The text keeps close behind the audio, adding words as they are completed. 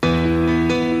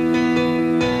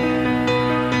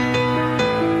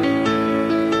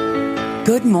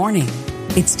Good morning.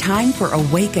 It's time for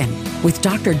Awaken with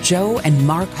Dr. Joe and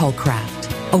Mark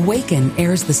Holcraft. Awaken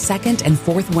airs the second and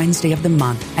fourth Wednesday of the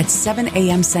month at 7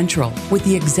 a.m. Central with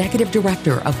the Executive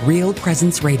Director of Real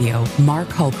Presence Radio, Mark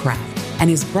Holcraft, and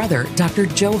his brother, Dr.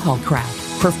 Joe Holcraft,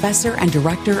 Professor and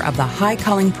Director of the High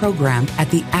Calling Program at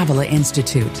the Avila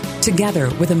Institute. Together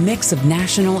with a mix of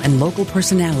national and local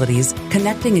personalities,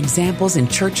 connecting examples in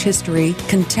church history,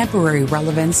 contemporary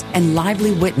relevance, and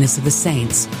lively witness of the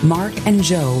saints, Mark and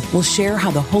Joe will share how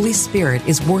the Holy Spirit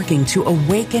is working to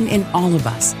awaken in all of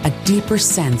us a deeper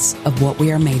sense of what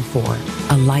we are made for,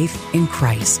 a life in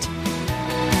Christ.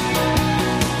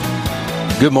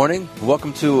 Good morning.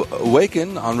 Welcome to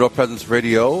Awaken on Real Presence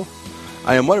Radio.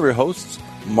 I am one of your hosts,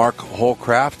 Mark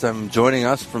Holcraft. I'm joining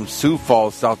us from Sioux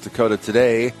Falls, South Dakota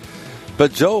today.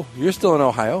 But Joe, you're still in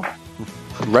Ohio,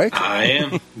 right? I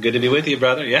am. Good to be with you,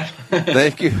 brother. Yeah.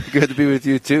 Thank you. Good to be with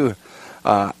you, too.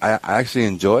 I actually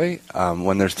enjoy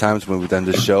when there's times when we've done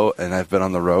this show and I've been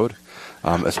on the road,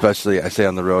 especially, I say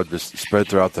on the road, just spread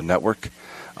throughout the network.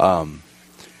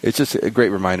 It's just a great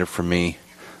reminder for me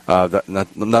that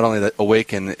not only that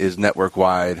Awaken is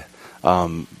network-wide,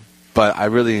 but I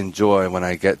really enjoy when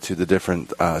I get to the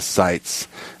different sites.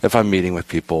 If I'm meeting with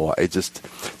people,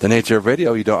 the nature of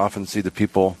radio, you don't often see the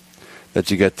people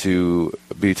that you get to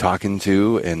be talking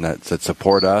to and that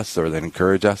support us or that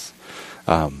encourage us.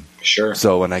 Sure.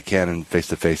 So when I can and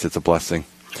face-to-face, it's a blessing.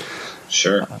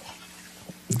 Sure.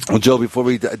 Well, Joe, before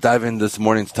we dive into this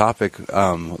morning's topic,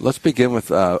 let's begin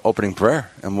with opening prayer,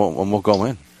 and we'll go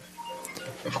in.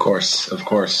 Of course.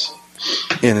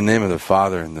 In the name of the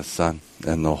Father, and the Son,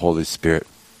 and the Holy Spirit.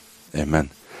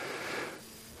 Amen.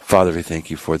 Father, we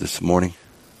thank you for this morning.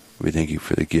 We thank you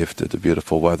for the gift of the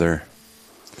beautiful weather.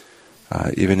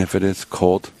 Even if it is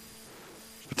cold,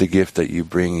 but the gift that you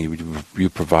bring, you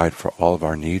provide for all of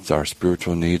our needs, our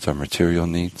spiritual needs, our material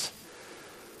needs.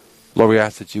 Lord, we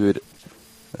ask that you would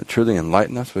truly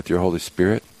enlighten us with your Holy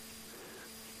Spirit,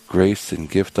 grace and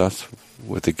gift us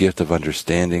with the gift of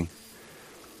understanding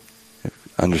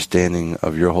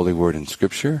of your holy word in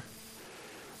Scripture,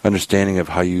 understanding of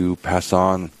how you pass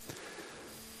on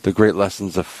the great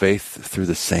lessons of faith through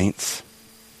the saints,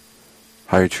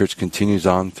 how your church continues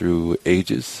on through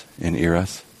ages and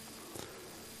eras.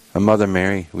 And Mother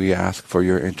Mary, we ask for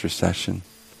your intercession.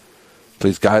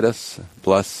 Please guide us,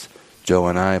 bless Joe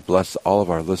and I, bless all of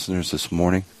our listeners this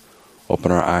morning.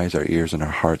 Open our eyes, our ears, and our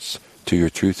hearts to your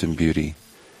truth and beauty.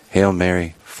 Hail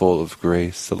Mary, full of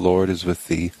grace, the Lord is with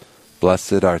thee.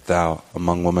 Blessed art thou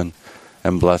among women,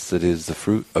 and blessed is the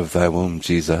fruit of thy womb,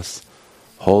 Jesus.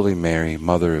 Holy Mary,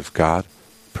 Mother of God,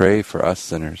 pray for us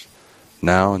sinners,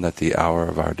 now and at the hour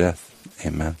of our death.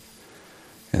 Amen.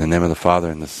 In the name of the Father,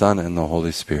 and the Son, and the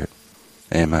Holy Spirit.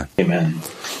 Amen. Amen.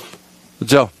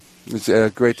 Joe, it's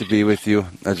great to be with you.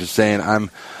 As you're saying,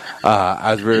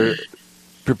 as we're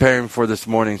preparing for this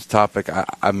morning's topic,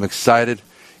 I'm excited.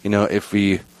 You know, if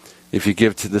you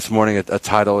give to this morning a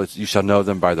title, it's You Shall Know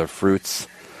Them by Their Fruits.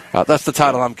 That's the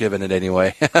title I'm giving it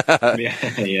anyway.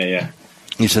 Yeah.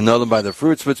 You shall know them by their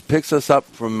fruits, which picks us up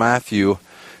from Matthew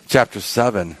chapter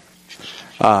 7.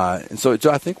 And so,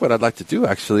 Joe, I think what I'd like to do,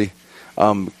 actually,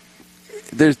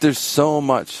 there's so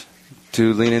much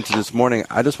to lean into this morning.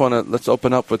 I just let's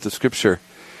open up with the Scripture.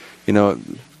 You know,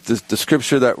 the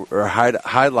Scripture that we're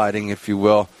highlighting, if you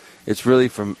will, it's really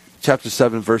from chapter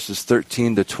 7, verses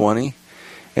 13 to 20.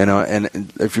 You know,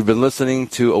 and if you've been listening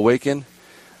to Awaken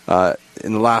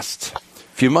in the last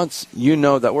few months, you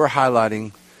know that we're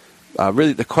highlighting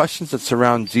really the questions that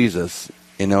surround Jesus.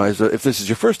 You know, if this is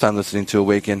your first time listening to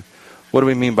Awaken, what do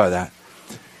we mean by that?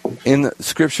 In the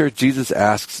Scripture, Jesus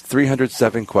asks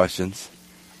 307 questions.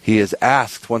 He has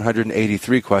asked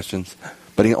 183 questions,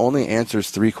 but he only answers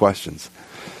 3 questions.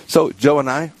 So Joe and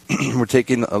I, we're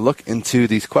taking a look into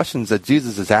these questions that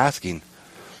Jesus is asking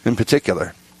in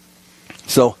particular.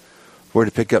 So we're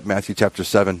going to pick up Matthew chapter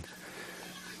 7,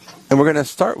 and we're going to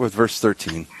start with verse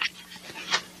 13.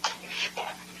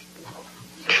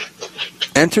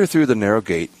 Enter through the narrow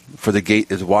gate, for the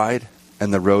gate is wide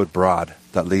and the road broad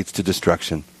that leads to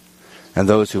destruction, and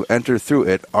those who enter through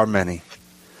it are many.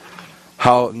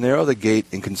 How narrow the gate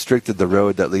and constricted the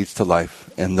road that leads to life,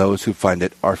 and those who find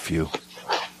it are few.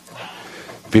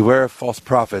 Beware of false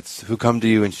prophets who come to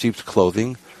you in sheep's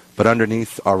clothing, but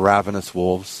underneath are ravenous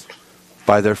wolves.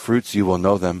 By their fruits you will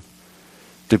know them.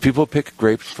 Do people pick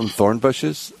grapes from thorn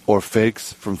bushes or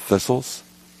figs from thistles?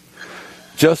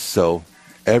 Just so,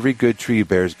 every good tree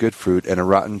bears good fruit, and a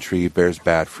rotten tree bears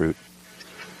bad fruit.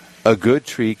 A good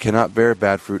tree cannot bear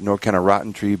bad fruit, nor can a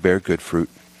rotten tree bear good fruit.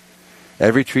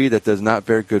 Every tree that does not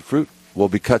bear good fruit will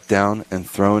be cut down and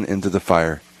thrown into the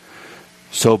fire.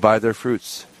 So by their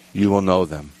fruits you will know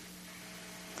them.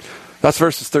 That's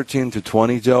verses 13 to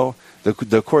 20, Joe.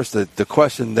 Of course, the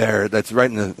question there, that's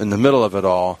right in the middle of it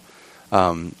all,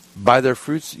 by their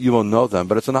fruits you will know them.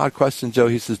 But it's an odd question, Joe.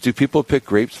 He says, do people pick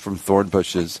grapes from thorn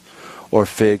bushes or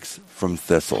figs from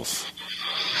thistles?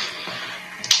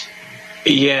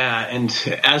 Yeah, and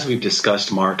as we've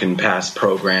discussed, Mark, in past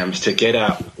programs, to get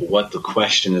at what the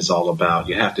question is all about,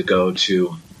 you have to go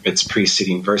to its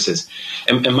preceding verses.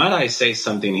 And might I say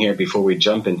something here before we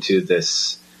jump into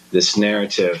this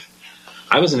narrative?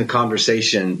 I was in a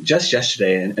conversation just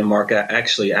yesterday, and Mark,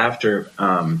 actually after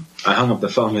I hung up the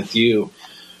phone with you,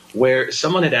 where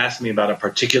someone had asked me about a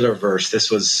particular verse.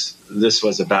 This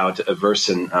was about a verse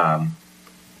in 1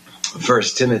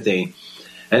 Timothy.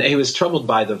 And he was troubled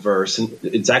by the verse, and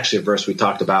it's actually a verse we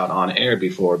talked about on air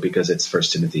before because it's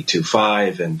 1 Timothy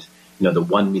 2:5, and the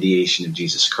one mediation of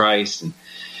Jesus Christ, and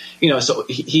so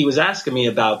he was asking me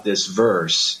about this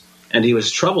verse, and he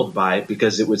was troubled by it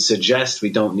because it would suggest we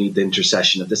don't need the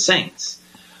intercession of the saints.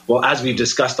 Well, as we've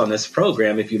discussed on this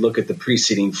program, if you look at the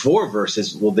preceding 4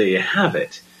 verses, well, there you have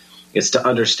it. It's to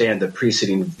understand the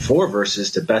preceding 4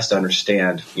 verses to best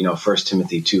understand 1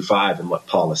 Timothy 2:5 and what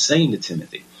Paul is saying to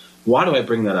Timothy. Why do I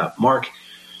bring that up? Mark,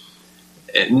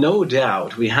 no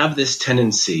doubt we have this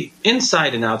tendency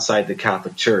inside and outside the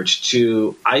Catholic Church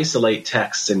to isolate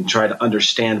texts and try to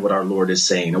understand what our Lord is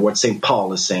saying or what St.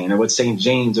 Paul is saying or what St.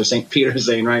 James or St. Peter is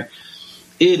saying, right?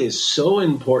 It is so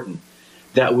important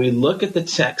that we look at the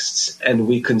texts and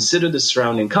we consider the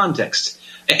surrounding context.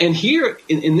 And here,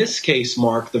 in this case,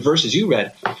 Mark, the verses you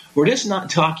read, we're just not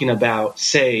talking about,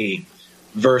 say,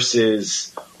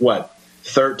 verses,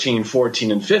 13,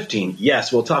 14, and 15.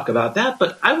 Yes, we'll talk about that,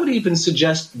 but I would even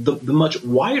suggest the much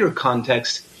wider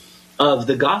context of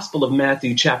the Gospel of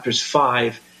Matthew chapters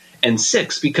 5 and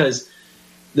 6, because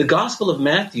the Gospel of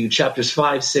Matthew chapters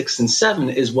 5, 6, and 7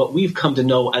 is what we've come to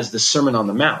know as the Sermon on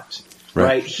the Mount.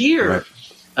 Right? Here,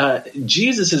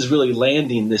 Jesus is really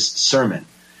landing this sermon.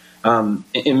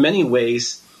 In many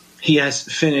ways, he has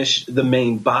finished the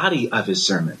main body of his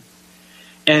sermon.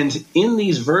 And in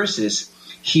these verses,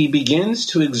 he begins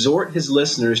to exhort his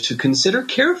listeners to consider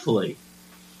carefully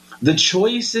the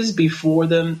choices before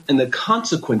them and the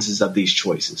consequences of these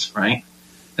choices, right?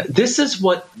 This is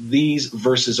what these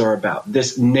verses are about.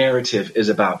 This narrative is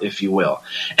about, if you will.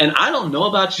 And I don't know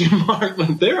about you, Mark,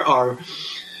 but there are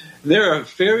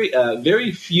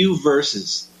very few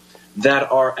verses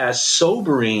that are as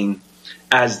sobering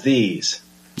as these.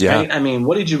 Yeah. Right? I mean,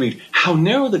 what did you read? How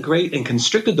narrow the great and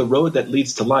constricted the road that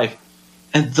leads to life.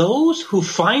 And those who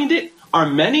find it are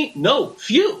many? No,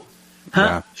 few.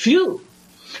 Yeah. Few.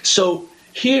 So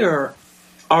here,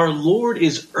 our Lord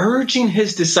is urging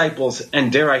his disciples,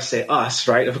 and dare I say us,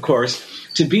 right, of course,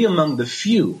 to be among the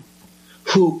few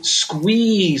who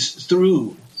squeeze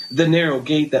through the narrow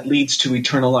gate that leads to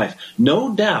eternal life.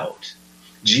 No doubt,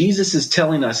 Jesus is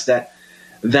telling us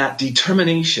that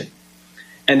determination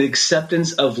and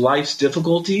acceptance of life's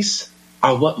difficulties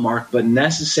are what, Mark, but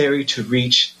necessary to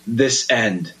reach this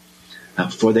end.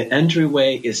 For the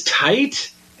entryway is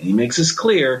tight, and he makes this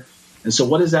clear. And so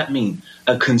what does that mean?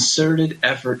 A concerted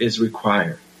effort is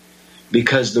required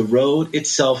because the road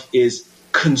itself is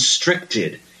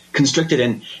constricted.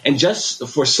 And just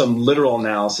for some literal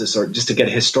analysis, or just to get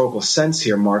a historical sense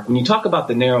here, Mark, when you talk about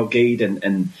the narrow gate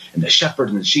and the shepherd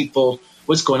and the sheepfold,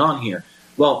 what's going on here?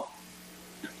 Well,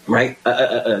 right,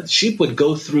 a sheep would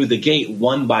go through the gate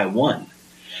one by one.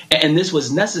 And this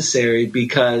was necessary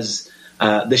because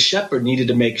the shepherd needed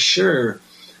to make sure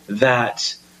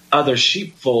that other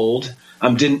sheepfold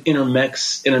didn't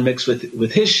intermix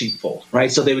with his sheepfold,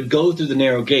 right? So they would go through the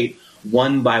narrow gate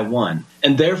one by one.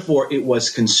 And therefore it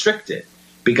was constricted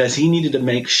because he needed to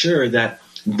make sure that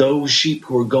those sheep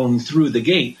who were going through the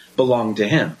gate belonged to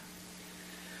him.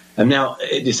 And now,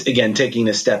 just again, taking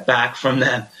a step back from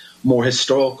that more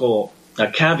historical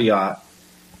caveat,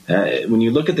 when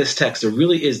you look at this text, there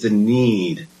really is the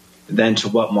need then to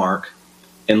what, Mark,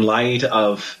 in light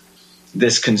of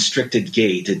this constricted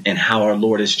gate and how our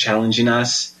Lord is challenging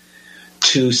us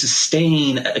to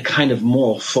sustain a kind of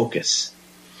moral focus,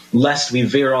 lest we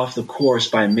veer off the course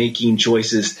by making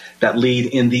choices that lead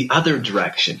in the other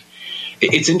direction.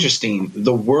 It's interesting,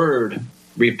 the word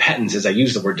repentance, as I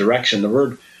use the word direction, the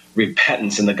word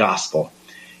repentance in the gospel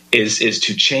is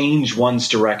to change one's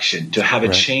direction, to have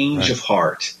a change of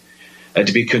heart, to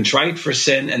be contrite for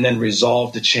sin and then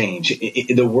resolve to change.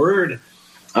 The word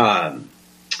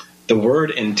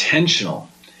intentional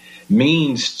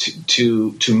means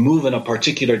to move in a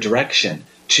particular direction.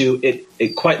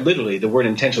 It quite literally, the word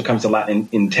intentional comes to Latin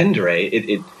intendere.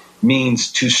 It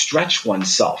means to stretch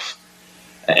oneself.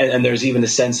 And there's even a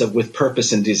sense of with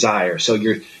purpose and desire. So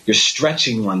you're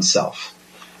stretching oneself.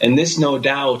 And this, no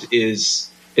doubt, is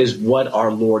what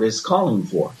our Lord is calling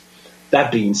for.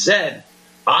 That being said,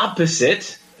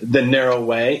 opposite the narrow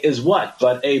way is what?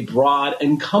 But a broad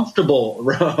and comfortable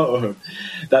road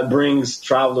that brings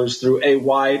travelers through a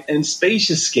wide and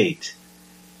spacious gate.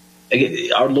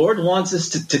 Our Lord wants us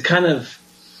to kind of,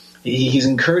 He's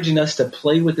encouraging us to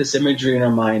play with this imagery in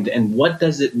our mind. And what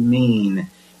does it mean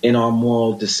in our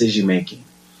moral decision making?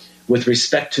 With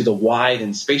respect to the wide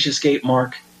and spacious gate,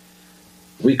 Mark,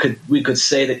 we could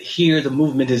say that here the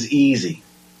movement is easy.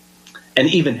 And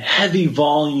even heavy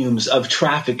volumes of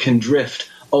traffic can drift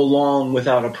along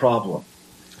without a problem.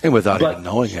 And without even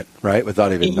knowing it, right?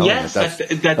 Without even knowing it.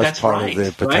 That's part right, of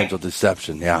the potential right?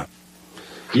 deception, yeah.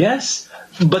 Yes,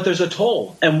 but there's a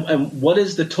toll. And what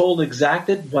is the toll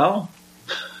exacted? Well,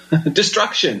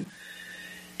 destruction.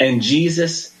 And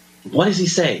Jesus, what does he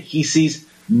say? He sees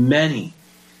many,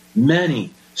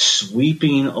 many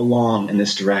sweeping along in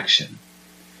this direction.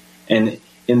 And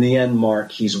in the end,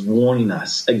 Mark, he's warning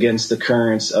us against the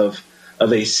currents of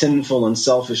a sinful and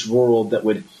selfish world that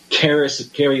would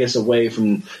carry us away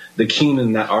from the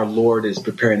kingdom that our Lord is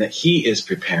preparing, that he is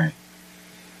preparing.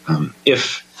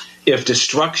 If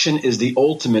destruction is the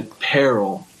ultimate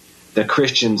peril that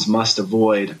Christians must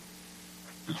avoid,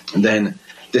 then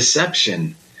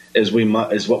deception is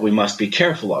what we must be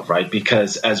careful of, right?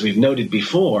 Because as we've noted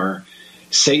before,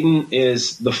 Satan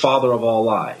is the father of all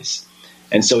lies.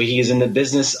 And so he is in the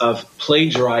business of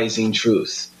plagiarizing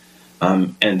truth.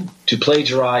 And to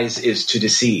plagiarize is to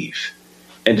deceive.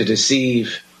 And to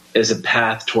deceive is a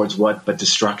path towards what but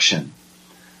destruction.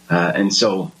 And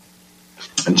so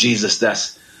Jesus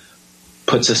thus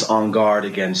puts us on guard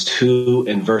against who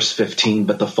in verse 15,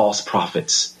 but the false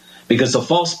prophets. Because the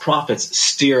false prophets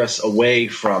steer us away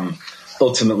from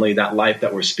ultimately that life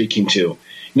that we're speaking to. You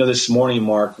know, this morning,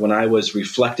 Mark, when I was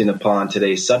reflecting upon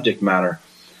today's subject matter,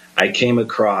 I came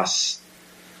across,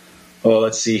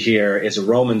 let's see here, it's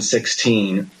Romans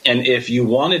 16. And if you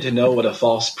wanted to know what a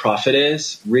false prophet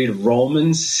is, read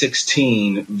Romans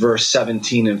 16, verse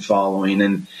 17 and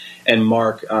following. And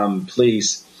Mark,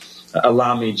 please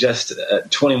allow me just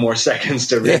 20 more seconds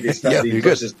to read these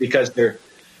verses because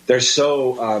they're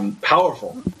so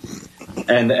powerful.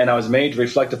 And I was made to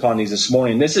reflect upon these this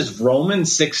morning. This is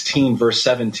Romans 16, verse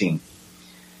 17.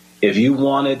 If you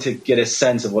wanted to get a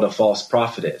sense of what a false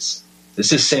prophet is,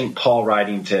 this is St. Paul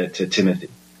writing to Timothy,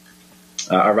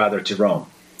 or rather to Rome.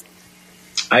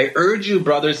 I urge you,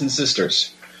 brothers and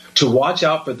sisters, to watch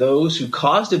out for those who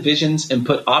cause divisions and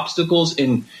put obstacles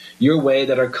in your way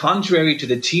that are contrary to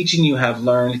the teaching you have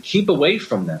learned. Keep away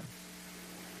from them.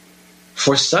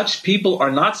 For such people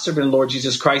are not serving the Lord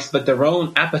Jesus Christ, but their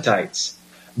own appetites.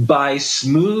 By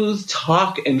smooth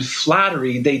talk and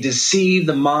flattery, they deceive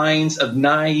the minds of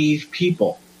naive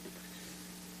people.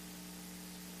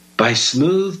 By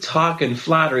smooth talk and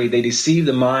flattery, they deceive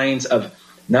the minds of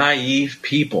naive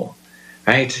people.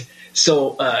 Right?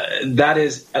 So that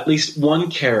is at least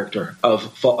one character of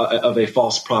a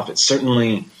false prophet.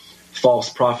 Certainly, false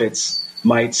prophets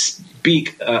might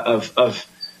speak of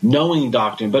knowing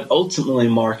doctrine, but ultimately,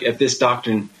 Mark, if this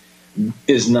doctrine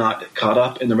is not caught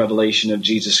up in the revelation of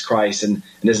Jesus Christ and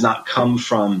does not come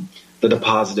from the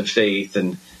deposit of faith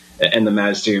and the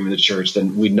magisterium of the church,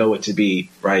 then we know it to be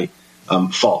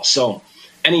false. So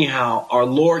anyhow, our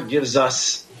Lord gives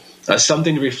us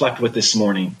something to reflect with this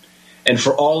morning. And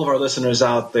for all of our listeners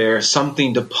out there,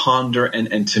 something to ponder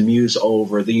and to muse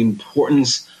over, the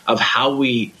importance of how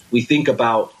we think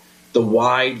about the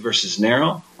wide versus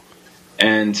narrow,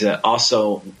 and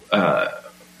also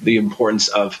the importance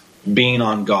of being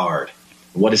on guard.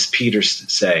 What does Peter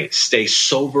say? Stay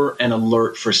sober and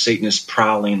alert, for Satan is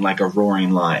prowling like a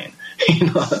roaring lion.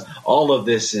 All of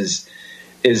this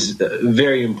is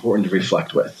very important to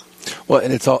reflect with. Well,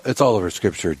 and it's all over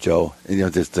Scripture, Joe.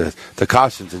 Just the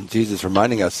cautions and Jesus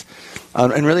reminding us,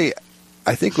 and really,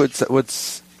 I think what's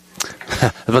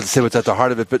I'm about to say what's at the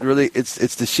heart of it, but really,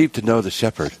 it's the sheep to know the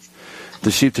shepherd. The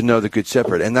sheep to know the good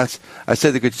shepherd. And I say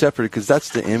the good shepherd because that's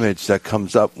the image that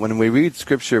comes up. When we read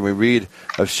Scripture and we read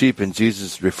of sheep and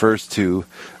Jesus refers to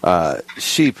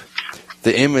sheep,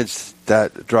 the image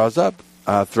that draws up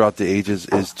throughout the ages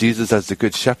is Jesus as the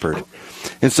good shepherd.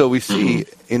 And so we see,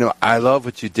 I love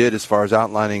what you did as far as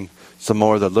outlining some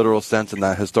more of the literal sense in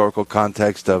that historical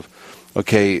context of,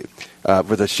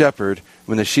 with a shepherd,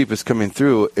 when the sheep is coming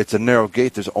through, it's a narrow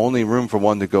gate. There's only room for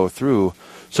one to go through.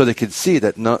 So they could see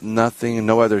that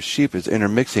no other sheep is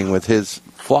intermixing with his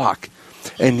flock.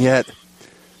 And yet,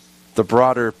 the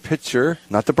broader picture,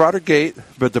 not the broader gate,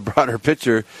 but the broader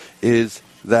picture is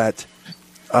that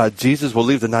Jesus will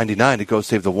leave the 99 to go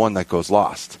save the one that goes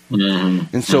lost.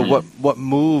 Mm-hmm. And so what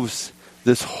moves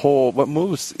this whole,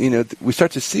 we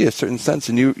start to see a certain sense,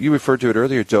 and you referred to it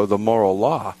earlier, Joe, the moral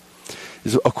law,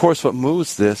 is, of course, what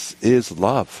moves this is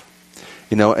love.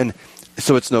 And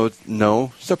so it's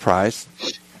no surprise.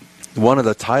 One of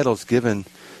the titles given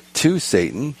to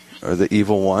Satan, or the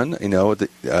evil one,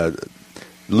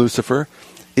 Lucifer,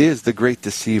 is the great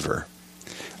deceiver.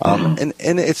 And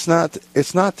it's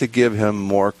not to give him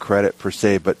more credit per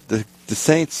se, but the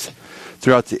saints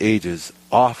throughout the ages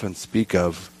often speak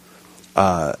of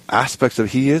aspects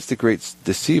of he is the great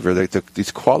deceiver,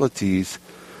 these qualities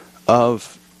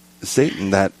of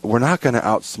Satan that we're not going to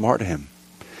outsmart him.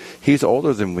 He's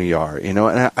older than we are, and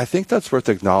I think that's worth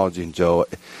acknowledging, Joe.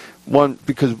 One,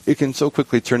 because it can so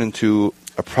quickly turn into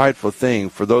a prideful thing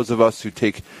for those of us who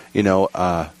take, excuse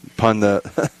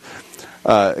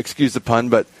the pun,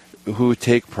 but who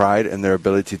take pride in their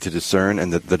ability to discern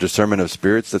and the discernment of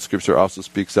spirits that Scripture also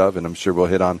speaks of, and I'm sure we'll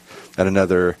hit on at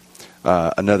another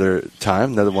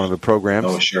time, another one of the programs.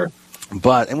 Oh, sure.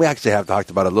 And we actually have talked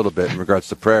about it a little bit in regards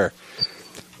to prayer.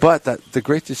 But that the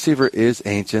great deceiver is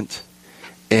ancient,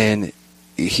 and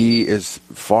he is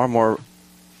far more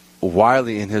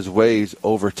wily in his ways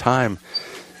over time.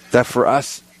 That for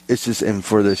us, it's just, and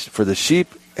for the sheep,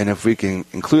 and if we can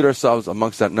include ourselves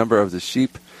amongst that number of the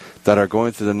sheep that are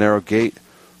going through the narrow gate,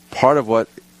 part of what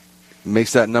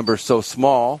makes that number so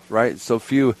small, right, so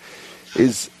few,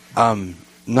 is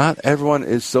not everyone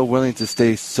is so willing to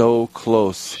stay so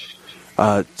close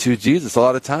to Jesus. A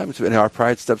lot of times, our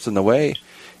pride steps in the way,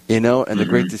 and the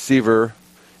great deceiver,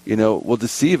 will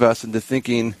deceive us into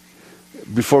thinking,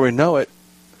 before we know it,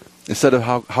 instead of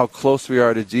how close we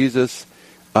are to Jesus,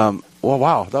 well,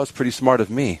 wow, that was pretty smart of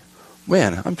me.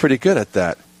 Man, I'm pretty good at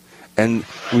that. And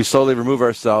we slowly remove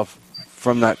ourselves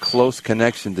from that close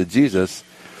connection to Jesus,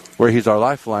 where he's our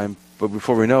lifeline. But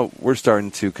before we know, we're starting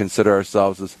to consider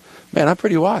ourselves as, man, I'm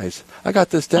pretty wise. I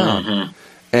got this down. Mm-hmm.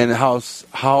 And how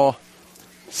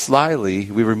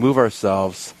slyly we remove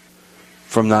ourselves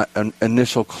from that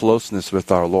initial closeness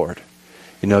with our Lord.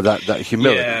 That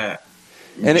humility. Yeah.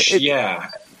 And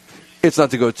it's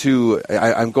not to go too,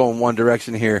 I'm going one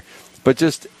direction here, but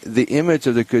just the image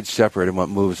of the Good Shepherd and what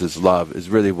moves his love is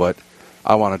really what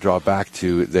I want to draw back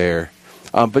to there.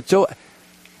 But Joe,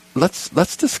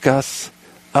 let's discuss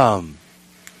in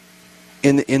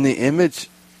the image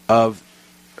of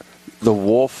the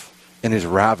wolf and his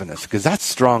ravenous, because that's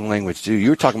strong language too.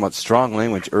 You were talking about strong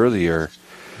language earlier.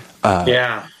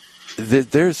 That's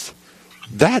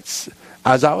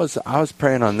as I was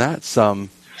praying on that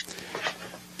some,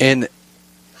 and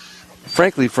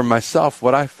frankly, for myself,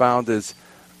 what I found is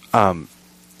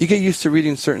you get used to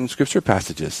reading certain scripture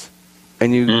passages,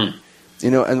 and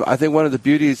and I think one of the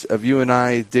beauties of you and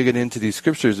I digging into these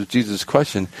scriptures of Jesus'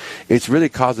 question, it's really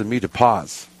causing me to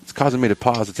pause. It's causing me to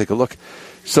pause and take a look.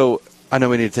 So I know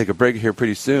we need to take a break here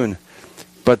pretty soon,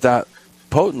 but that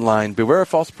potent line, beware of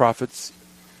false prophets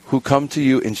who come to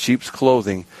you in sheep's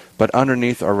clothing, but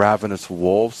underneath are ravenous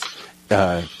wolves.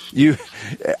 My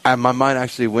mind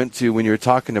actually went to, when you were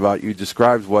talking about, you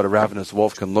described what a ravenous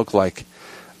wolf can look like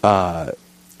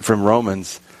from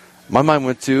Romans. My mind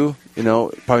went to,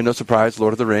 probably no surprise,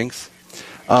 Lord of the Rings.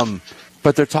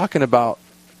 But they're talking about,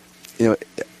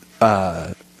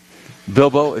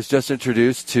 Bilbo is just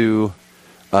introduced to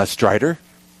Strider,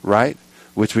 right?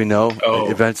 Which we know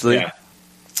eventually. Yeah.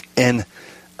 And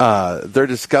they're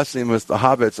discussing with the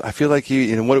hobbits. I feel like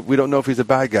we don't know if he's a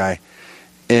bad guy.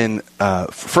 In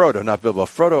Frodo, not Bilbo.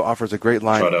 Frodo offers a great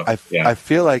line. I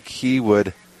feel like he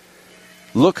would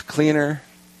look cleaner,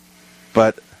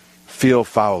 but feel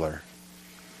fouler.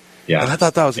 Yeah. And I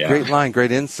thought that was a great line,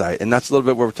 great insight. And that's a little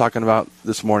bit what we're talking about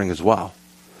this morning as well.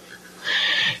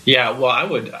 Yeah, well, I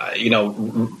would,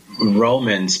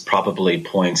 Romans probably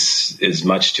points as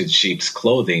much to sheep's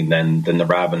clothing than the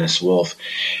ravenous wolf.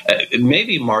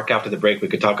 Maybe, Mark, after the break, we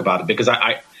could talk about it, because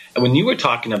when you were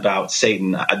talking about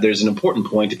Satan, there's an important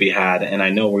point to be had, and I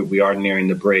know we are nearing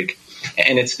the break,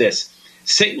 and it's this.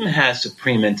 Satan has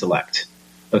supreme intellect,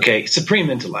 okay? Supreme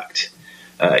intellect.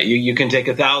 You can take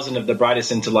 1,000 of the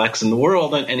brightest intellects in the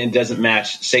world, and it doesn't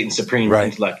match Satan's supreme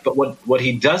intellect. But what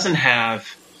he doesn't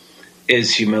have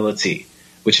is humility,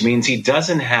 which means he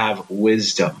doesn't have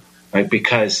wisdom, right?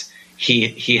 Because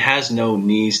he has no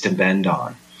knees to bend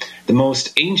on. The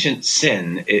most ancient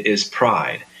sin is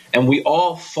pride. And we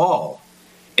all fall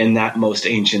in that most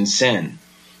ancient sin.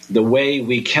 The way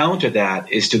we counter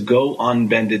that is to go on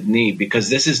bended knee, because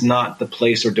this is not the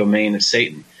place or domain of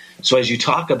Satan. So as you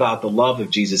talk about the love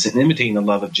of Jesus and imitating the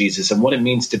love of Jesus and what it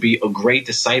means to be a great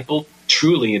disciple,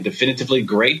 truly and definitively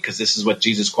great, because this is what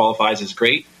Jesus qualifies as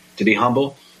great, to be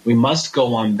humble, we must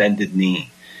go on bended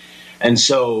knee. And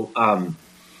so,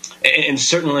 and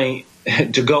certainly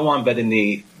to go on bended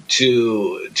knee,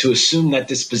 to assume that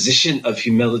this position of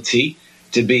humility,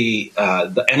 to be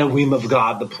the Elohim of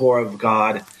God, the poor of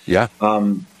God,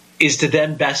 is to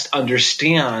then best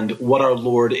understand what our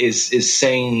Lord is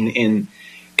saying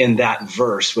in that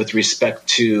verse with respect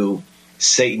to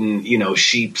Satan,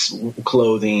 sheep's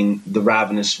clothing, the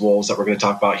ravenous wolves that we're going to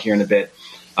talk about here in a bit.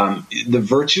 The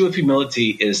virtue of humility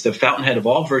is the fountainhead of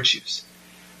all virtues,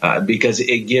 because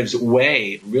it gives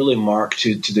way, really, Mark,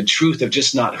 to the truth of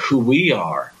just not who we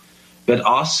are, but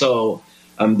also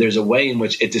there's a way in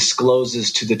which it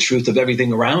discloses to the truth of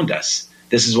everything around us.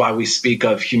 This is why we speak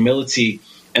of humility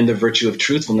and the virtue of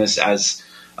truthfulness as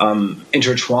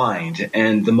intertwined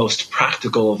and the most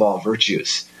practical of all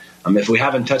virtues. If we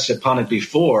haven't touched upon it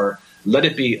before, let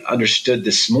it be understood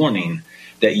this morning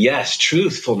that yes,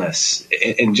 truthfulness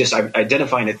and just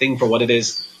identifying a thing for what it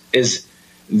is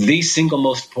the single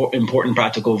most important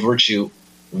practical virtue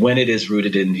when it is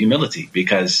rooted in humility,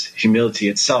 because humility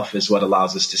itself is what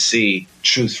allows us to see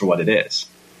truth for what it is.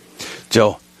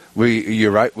 Joe,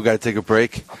 you're right. We got to take a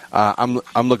break. I'm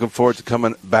looking forward to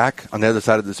coming back on the other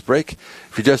side of this break.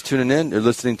 If you're just tuning in, you're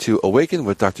listening to Awaken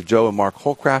with Dr. Joe and Mark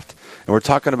Holcraft, and we're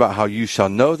talking about how you shall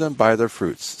know them by their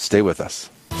fruits. Stay with us.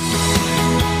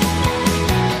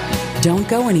 Don't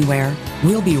go anywhere.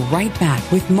 We'll be right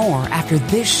back with more after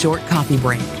this short coffee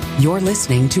break. You're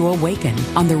listening to Awaken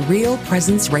on the Real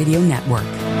Presence Radio Network.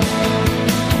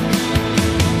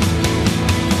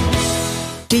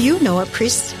 Do you know a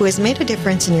priest who has made a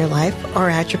difference in your life or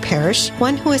at your parish?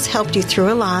 One who has helped you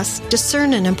through a loss,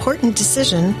 discern an important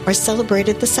decision, or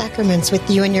celebrated the sacraments with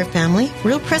you and your family?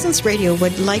 Real Presence Radio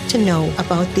would like to know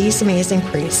about these amazing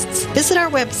priests. Visit our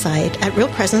website at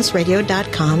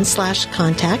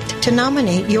realpresenceradio.com/contact to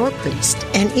nominate your priest.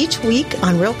 And each week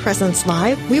on Real Presence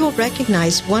Live, we will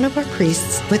recognize one of our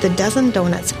priests with a dozen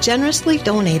donuts generously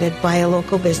donated by a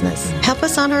local business. Help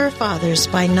us honor our fathers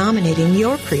by nominating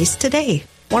your priest today.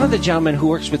 One of the gentlemen who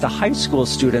works with the high school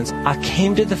students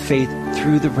came to the faith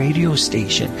through the radio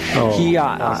station. He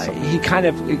kind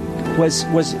of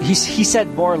he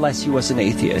said more or less he was an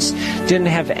atheist, didn't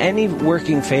have any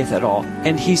working faith at all,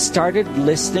 and he started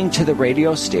listening to the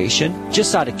radio station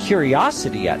just out of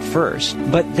curiosity at first,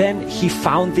 but then he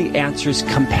found the answers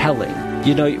compelling.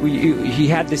 He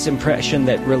had this impression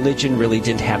that religion really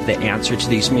didn't have the answer to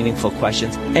these meaningful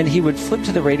questions. And he would flip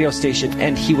to the radio station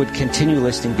and he would continue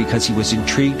listening because he was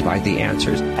intrigued by the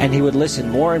answers. And he would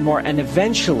listen more and more. And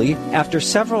eventually, after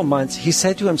several months, he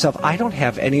said to himself, I don't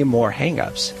have any more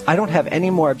hang-ups. I don't have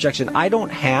any more objection. I don't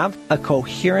have a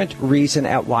coherent reason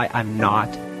at why I'm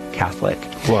not Catholic.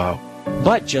 Wow.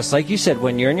 But just like you said,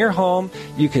 when you're in your home,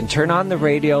 you can turn on the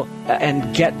radio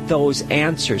and get those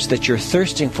answers that you're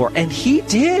thirsting for. And he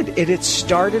did. It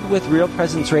started with Real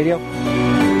Presence Radio.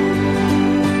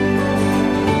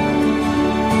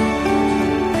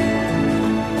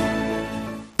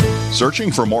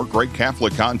 Searching for more great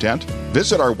Catholic content?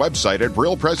 Visit our website at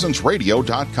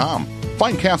realpresenceradio.com.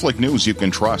 Find Catholic news you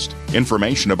can trust,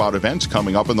 information about events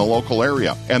coming up in the local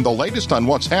area, and the latest on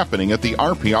what's happening at the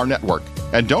RPR network.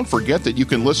 And don't forget that you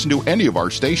can listen to any of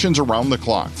our stations around the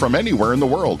clock from anywhere in the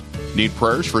world. Need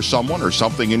prayers for someone or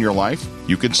something in your life?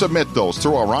 You can submit those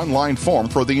through our online form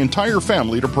for the entire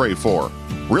family to pray for.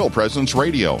 Real Presence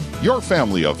Radio, your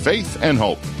family of faith and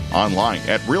hope. Online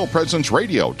at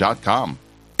realpresenceradio.com.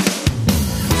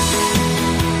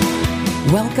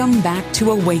 Welcome back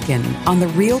to Awaken on the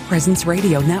Real Presence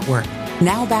Radio Network.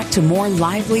 Now back to more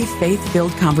lively,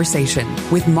 faith-filled conversation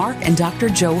with Mark and Dr.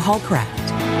 Joe Holcraft.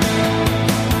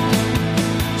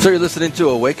 So you're listening to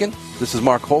Awaken. This is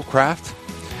Mark Holcraft.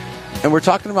 And we're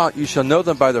talking about you shall know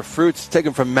them by their fruits,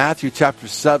 taken from Matthew chapter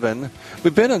 7.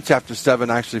 We've been in chapter 7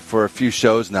 actually for a few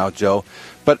shows now, Joe.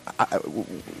 But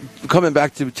coming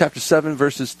back to chapter 7,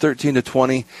 verses 13 to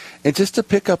 20, and just to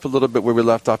pick up a little bit where we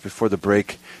left off before the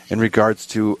break in regards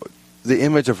to the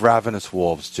image of ravenous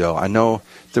wolves, Joe. I know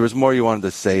there was more you wanted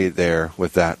to say there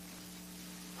with that.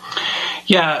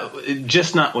 Yeah,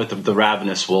 just not with the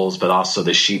ravenous wolves, but also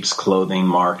the sheep's clothing,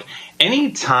 Mark.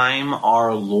 Anytime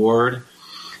our Lord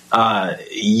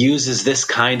uses this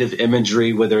kind of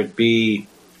imagery, whether it be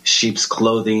sheep's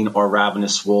clothing or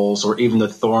ravenous wolves or even the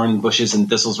thorn bushes and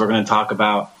thistles we're going to talk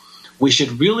about, we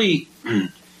should really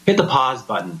hit the pause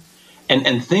button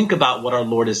and think about what our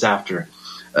Lord is after.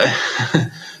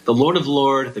 The Lord of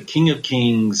Lords, the King of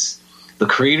Kings, the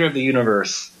creator of the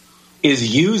universe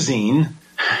is using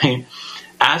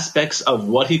aspects of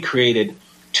what he created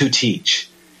to teach.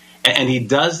 And he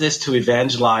does this to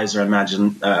evangelize our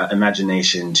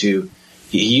imagination, to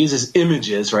he uses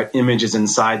images, right? Images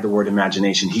inside the word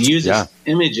imagination. He uses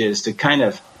images to kind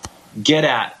of get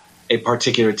at a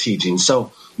particular teaching.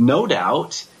 So no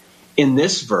doubt in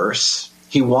this verse,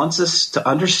 he wants us to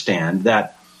understand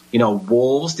that,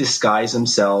 wolves disguise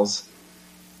themselves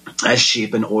as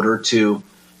sheep in order to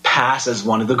pass as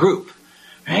one of the group,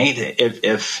 right?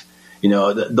 If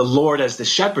the Lord as the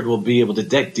shepherd will be able to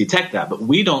detect that, but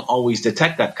we don't always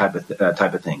detect that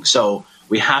type of thing. So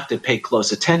we have to pay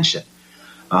close attention.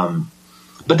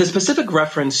 But the specific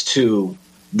reference to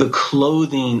the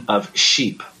clothing of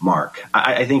sheep, Mark,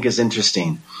 I think is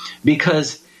interesting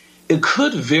because it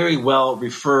could very well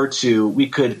refer to, we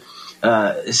could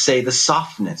say, the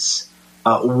softness,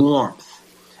 warmth,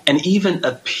 and even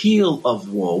appeal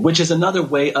of wool, which is another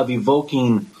way of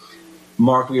evoking,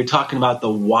 Mark, we were talking about the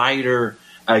wider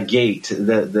gate,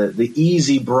 the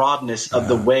easy broadness of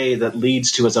the way that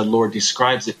leads to, as our Lord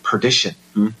describes it, perdition.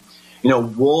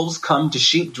 Wolves come to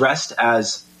sheep dressed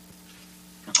as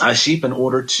sheep in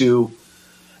order to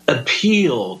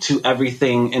appeal to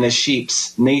everything in a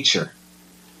sheep's nature.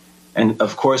 And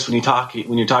of course, when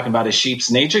you're talking about a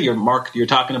sheep's nature, you're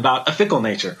talking about a fickle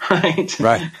nature, right?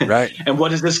 Right. And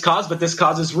what does this cause? But this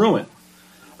causes ruin.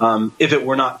 If it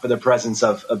were not for the presence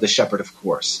of the shepherd, of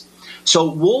course.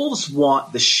 So wolves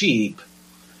want the sheep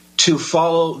to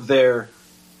follow their,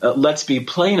 let's be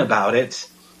plain about it,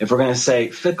 if we're going to say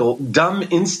fickle, dumb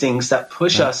instincts that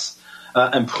push us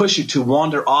and push you to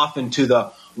wander off into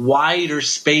the wider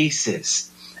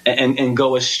spaces and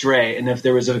go astray. And if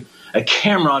there was a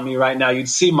camera on me right now, you'd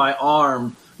see my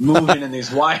arm moving in these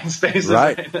wide spaces.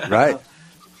 Right.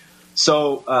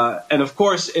 So, and of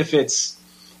course, if it's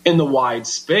in the wide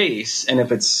space, and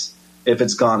if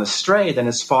it's gone astray, then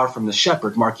it's far from the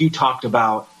shepherd. Mark, you talked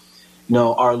about,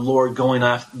 our Lord going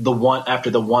after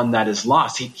the one that is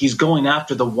lost. He's going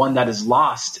after the one that is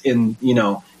lost in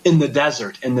the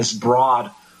desert, in this broad,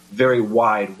 very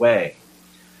wide way.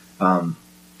 And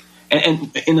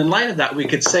in light of that, we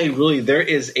could say really there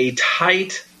is a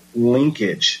tight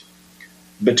linkage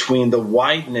between the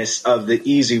wideness of the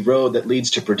easy road that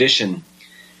leads to perdition,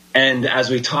 and as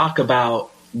we talk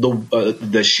about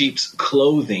the sheep's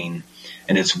clothing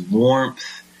and its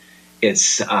warmth,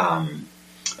 its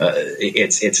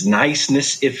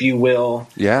niceness, if you will.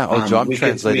 Yeah. I'm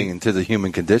translating into the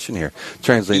human condition here.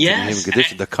 Translating to the human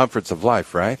condition, the comforts of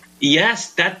life, right?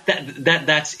 Yes,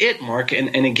 that's it, Mark.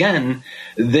 And again,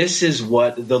 this is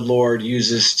what the Lord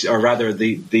uses, or rather,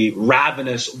 the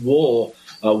ravenous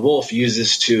wolf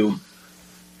uses to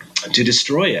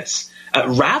destroy us.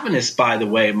 Ravenous, by the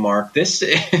way, Mark.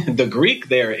 The Greek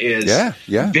there is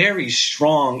very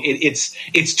strong.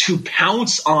 It's to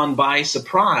pounce on by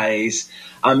surprise,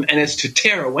 and it's to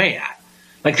tear away at.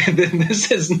 Like this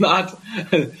is not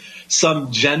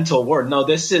some gentle word. No,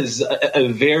 this is a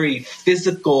very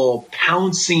physical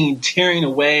pouncing, tearing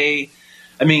away.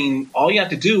 I mean, all you have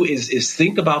to do is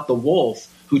think about the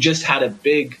wolf who just had a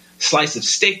big slice of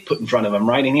steak put in front of him,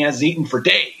 right? And he hasn't eaten for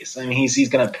days. I mean, he's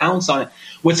going to pounce on it.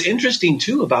 What's interesting,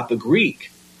 too, about the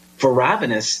Greek for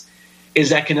ravenous is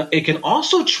that it can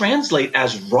also translate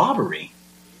as robbery.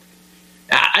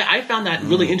 I found that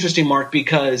really interesting, Mark,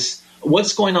 because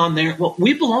what's going on there? Well,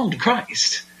 we belong to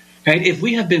Christ, right? If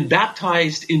we have been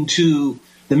baptized into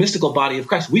the mystical body of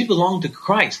Christ, we belong to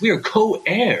Christ. We are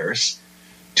co-heirs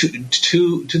to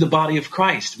the body of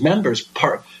Christ, members,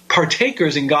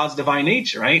 partakers in God's divine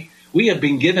nature, right? We have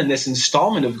been given this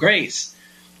installment of grace.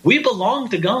 We belong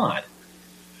to God.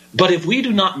 But if we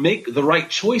do not make the right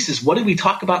choices, what did we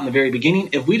talk about in the very beginning?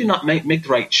 If we do not make the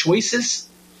right choices,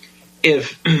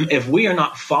 if we are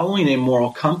not following a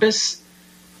moral compass,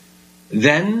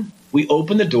 then we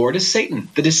open the door to Satan,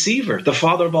 the deceiver, the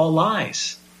father of all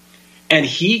lies. And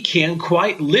he can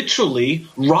quite literally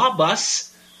rob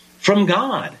us from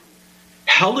God.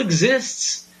 Hell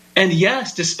exists. And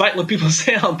yes, despite what people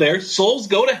say out there, souls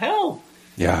go to hell.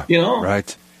 Yeah,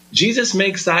 right. Jesus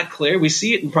makes that clear. We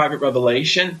see it in private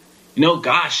revelation.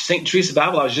 St. Teresa of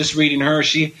Avila, I was just reading her.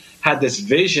 She had this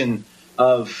vision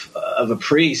of a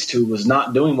priest who was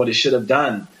not doing what he should have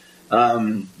done.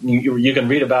 You can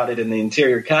read about it in the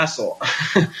interior castle.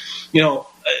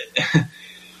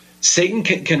 Satan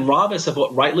can rob us of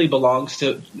what rightly belongs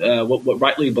to what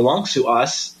rightly belongs to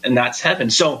us, and that's heaven.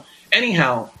 So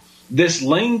anyhow, this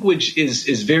language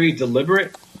is very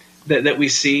deliberate that we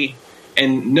see.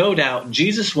 And no doubt,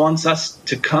 Jesus wants us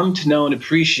to come to know and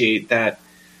appreciate that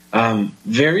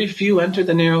very few enter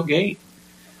the narrow gate.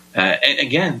 And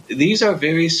again, these are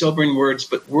very sobering words,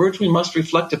 but words we must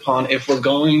reflect upon if we're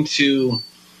going to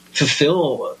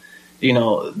fulfill,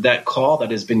 that call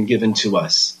that has been given to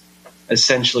us.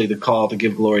 Essentially, the call to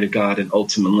give glory to God and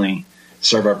ultimately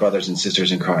serve our brothers and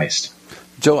sisters in Christ.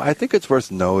 Joe, I think it's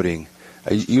worth noting,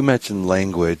 you mentioned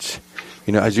language.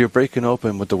 As you're breaking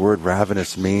open what the word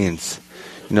ravenous means,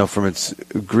 from its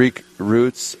Greek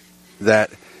roots,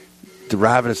 that the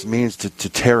ravenous means to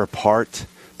tear apart,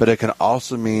 but it can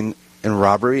also mean in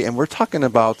robbery. And we're talking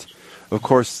about, of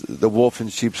course, the wolf in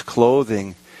sheep's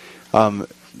clothing. And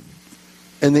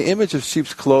the image of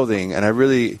sheep's clothing,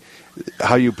 and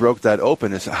how you broke that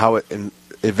open is how it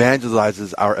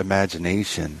evangelizes our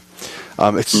imagination.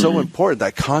 It's so important,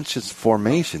 that conscious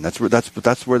formation. That's where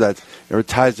that it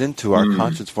ties into our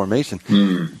conscious formation.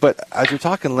 But as you're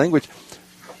talking language,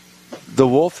 the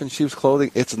wolf in sheep's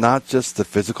clothing, it's not just the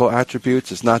physical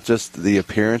attributes. It's not just the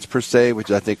appearance per se,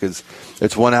 which I think it's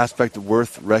one aspect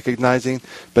worth recognizing.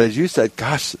 But as you said,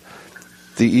 gosh,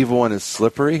 the evil one is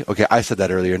slippery. Okay, I said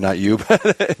that earlier, not you.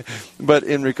 But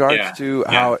in regards to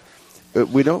how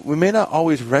we may not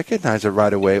always recognize it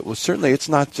right away. Well, certainly it's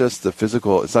not just the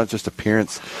physical, it's not just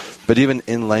appearance, but even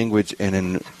in language and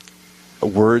in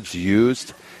words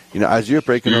used. As you're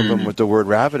breaking open what the word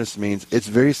ravenous means, it's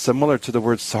very similar to the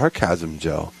word sarcasm,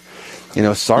 Joe.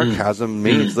 Sarcasm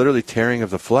means literally tearing of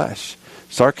the flesh.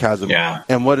 Sarcasm. Yeah.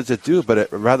 And what does it do? But it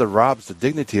rather robs the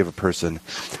dignity of a person.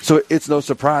 So it's no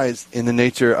surprise in the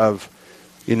nature of,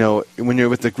 when you're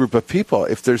with a group of people,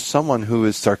 if there's someone who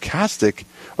is sarcastic,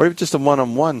 or even just a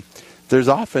one-on-one, there's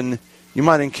often, you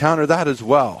might encounter that as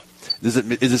well. Is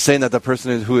it saying that the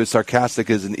person who is sarcastic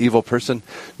is an evil person?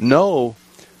 No,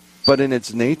 but in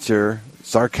its nature,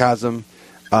 sarcasm,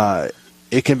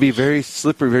 it can be very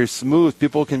slippery, very smooth.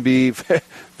 People can be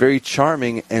very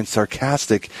charming and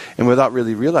sarcastic, and without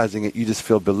really realizing it, you just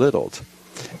feel belittled.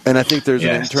 And I think there's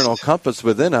an internal compass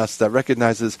within us that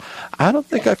recognizes, I don't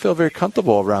think I feel very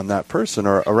comfortable around that person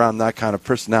or around that kind of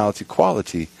personality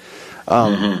quality.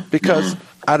 Because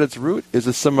at its root is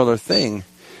a similar thing.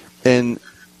 And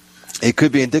it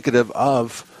could be indicative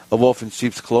of a wolf in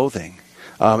sheep's clothing.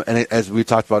 As we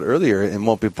talked about earlier, and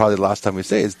won't be probably the last time we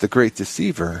say, is the great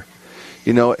deceiver.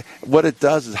 What it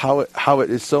does is how it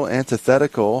is so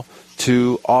antithetical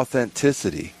to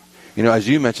authenticity. As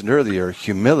you mentioned earlier,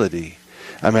 humility.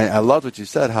 I loved what you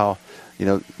said, how,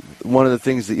 one of the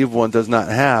things the evil one does not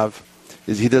have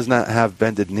is he does not have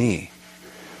bended knee.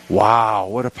 Wow,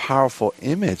 what a powerful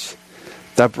image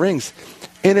that brings.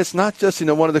 And it's not just,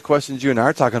 one of the questions you and I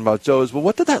are talking about, Joe, is, well,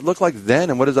 what did that look like then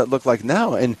and what does that look like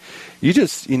now? And you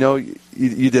just, you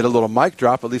did a little mic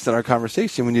drop, at least in our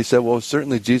conversation, when you said, well,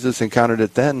 certainly Jesus encountered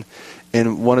it then.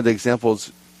 And one of the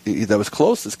examples that was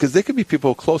closest, because they could be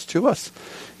people close to us.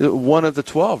 One of the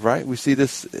 12, right? We see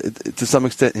this to some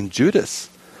extent in Judas.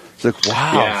 It's like,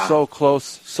 wow, so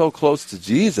close to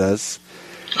Jesus.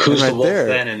 Who's the wolf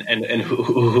then, and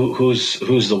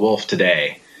who's the wolf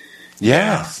today?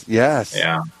 Yes.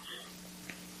 Yeah.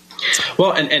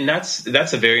 Well, and that's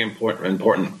a very important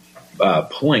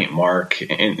point, Mark,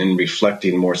 in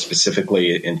reflecting more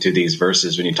specifically into these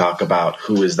verses when you talk about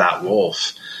who is that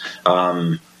wolf.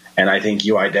 And I think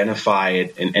you identify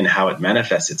it in how it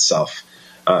manifests itself.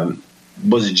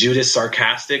 Was Judas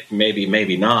sarcastic?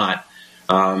 Maybe not.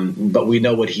 But we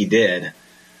know what he did.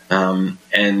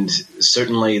 And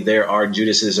certainly there are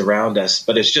Judases around us,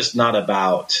 but it's just not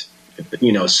about,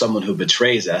 someone who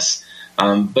betrays us,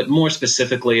 but more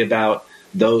specifically about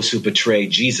those who betray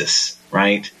Jesus,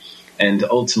 right? And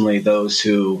ultimately those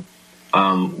who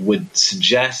would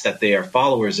suggest that they are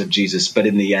followers of Jesus, but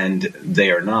in the end,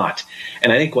 they are not.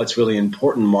 And I think what's really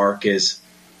important, Mark, is,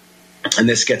 and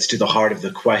this gets to the heart of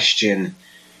the question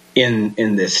in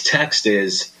this text,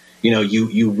 is,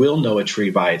 you will know a tree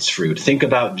by its fruit. Think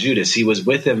about Judas. He was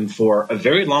with him for a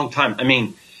very long time.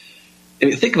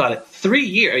 Think about it. 3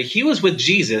 years. He was with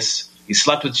Jesus. He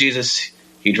slept with Jesus.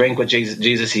 He drank with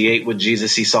Jesus. He ate with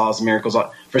Jesus. He saw his miracles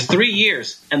for 3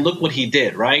 years. And look what he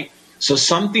did, right? So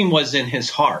something was in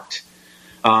his heart.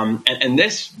 And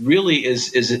this really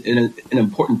is an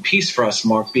important piece for us,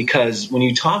 Mark, because when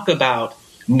you talk about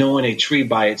knowing a tree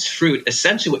by its fruit,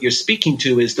 essentially what you're speaking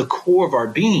to is the core of our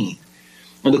being.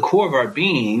 And the core of our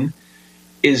being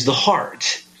is the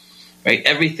heart, right?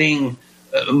 Everything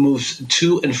moves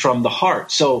to and from the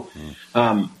heart. So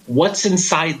what's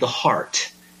inside the heart?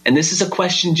 And this is a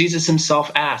question Jesus himself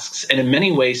asks. And in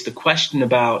many ways, the question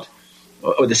about,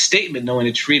 or the statement, knowing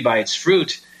a tree by its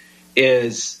fruit,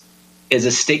 is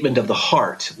a statement of the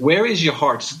heart. Where is your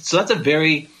heart? So that's a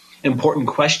very important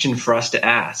question for us to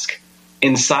ask.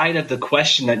 Inside of the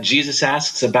question that Jesus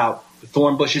asks about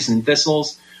thorn bushes and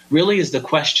thistles, really is the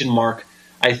question, Mark,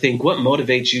 I think, what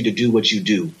motivates you to do what you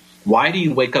do? Why do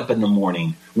you wake up in the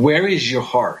morning? Where is your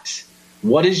heart?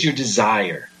 What is your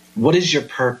desire? What is your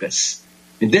purpose?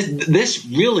 And this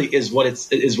really is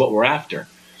what we're after.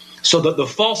 So the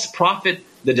false prophet,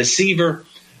 the deceiver,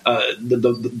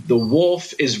 the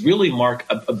wolf is really, Mark,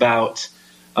 about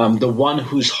the one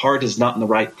whose heart is not in the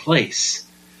right place.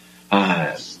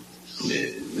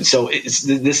 So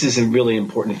this is really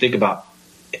important to think about.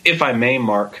 If I may,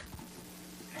 Mark,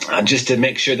 just to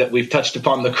make sure that we've touched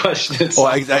upon the question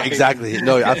itself. Exactly.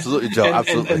 No, absolutely, Joe.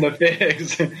 Absolutely. And the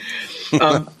figs.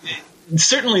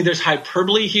 Certainly there's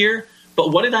hyperbole here,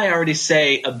 but what did I already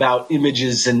say about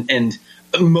images and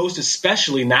most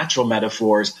especially natural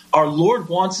metaphors? Our Lord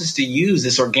wants us to use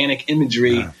this organic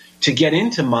imagery to get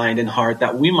into mind and heart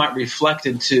that we might reflect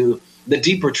into the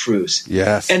deeper truths.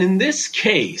 Yes. And in this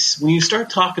case, when you start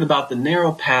talking about the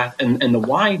narrow path and the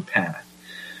wide path,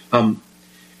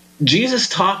 Jesus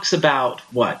talks about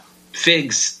what?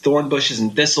 Figs, thorn bushes,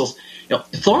 and thistles.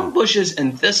 Thorn bushes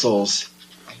and thistles,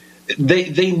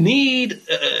 they need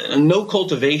no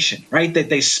cultivation, right? That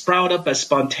they sprout up as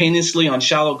spontaneously on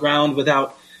shallow ground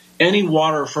without any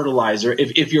water or fertilizer.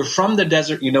 If you're from the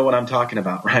desert, you know what I'm talking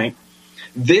about, right?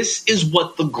 This is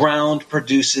what the ground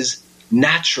produces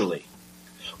naturally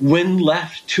when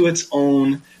left to its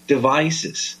own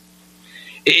devices.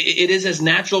 It is as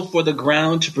natural for the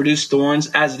ground to produce thorns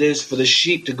as it is for the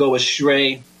sheep to go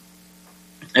astray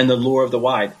and the lure of the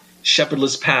wide,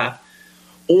 shepherdless path.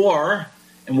 Or,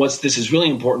 and this is really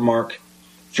important, Mark,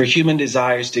 for human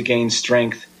desires to gain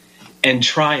strength and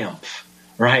triumph,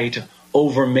 right,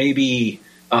 over maybe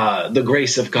the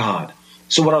grace of God.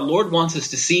 So what our Lord wants us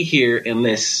to see here in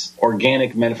this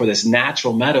organic metaphor, this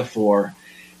natural metaphor,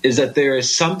 is that there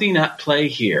is something at play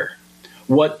here.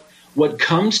 What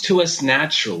comes to us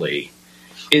naturally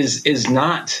is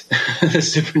not the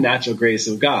supernatural grace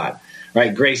of God,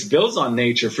 right? Grace builds on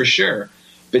nature for sure,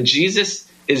 but Jesus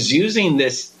is using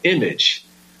this image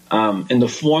in the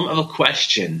form of a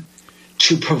question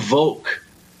to provoke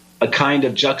a kind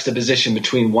of juxtaposition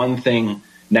between one thing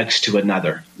next to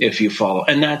another, if you follow.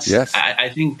 And that's, yes. I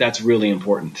think that's really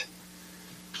important.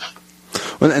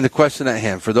 Well, and the question at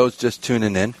hand, for those just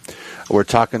tuning in, we're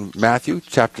talking Matthew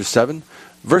chapter 7,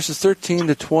 verses 13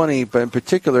 to 20, but in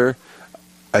particular,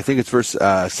 I think it's verse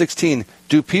 16.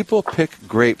 Do people pick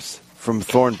grapes from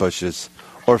thorn bushes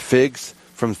or figs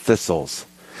from thistles?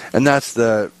 And that's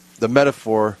the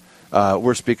metaphor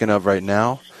we're speaking of right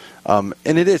now. And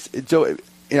it is, Joe,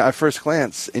 at first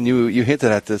glance, and you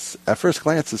hinted at this, at first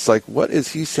glance, it's like, what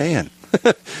is he saying?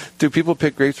 Do people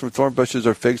pick grapes from thorn bushes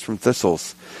or figs from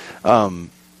thistles?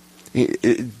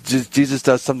 Jesus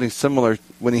does something similar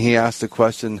when he asks the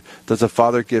question, does a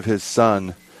father give his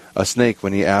son a snake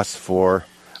when he asks for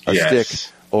a stick,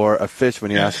 or a fish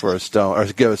when he asks for a stone, or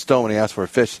give a stone when he asks for a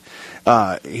fish?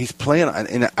 He's playing on,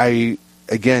 and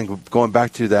again, going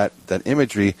back to that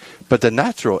imagery, but the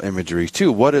natural imagery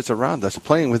too, what is around us,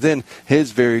 playing within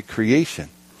his very creation.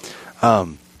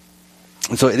 And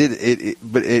so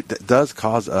it does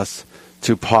cause us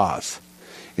to pause.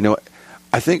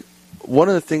 I think one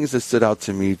of the things that stood out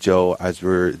to me, Joe, as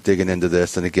we're digging into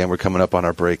this, and again, we're coming up on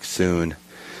our break soon,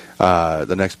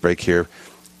 the next break here,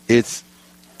 it's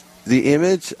the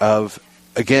image of,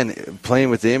 again, playing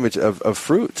with the image of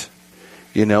fruit.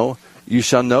 You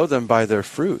shall know them by their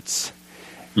fruits.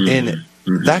 And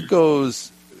that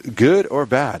goes good or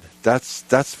bad. That's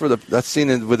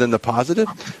seen within the positive,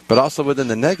 but also within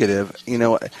the negative.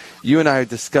 You and I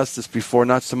discussed this before,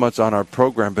 not so much on our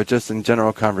program, but just in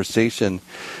general conversation.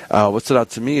 What stood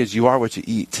out to me is you are what you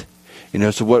eat.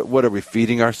 So what are we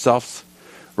feeding ourselves,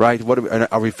 right?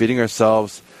 Are we feeding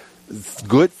ourselves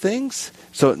good things?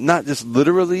 So not just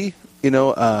literally,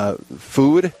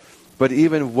 food, but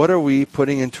even what are we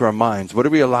putting into our minds? What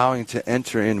are we allowing to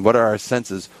enter in? What are our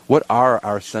senses? What are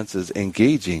our senses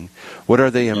engaging? What are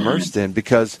they immersed in?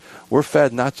 Because we're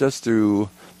fed not just through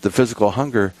the physical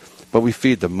hunger, but we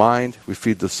feed the mind, we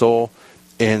feed the soul,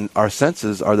 and our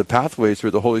senses are the pathways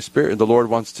through the Holy Spirit. And the Lord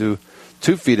wants to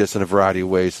feed us in a variety of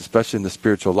ways, especially in the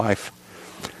spiritual life.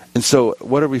 And so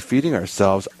what are we feeding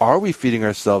ourselves? Are we feeding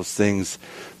ourselves things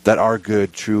that are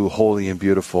good, true, holy, and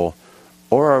beautiful?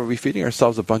 Or are we feeding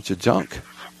ourselves a bunch of junk?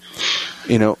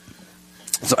 So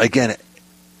again,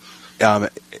 and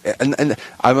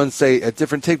I'm going to say a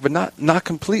different take, but not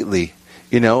completely,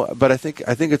 But I think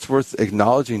it's worth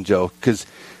acknowledging, Joe, because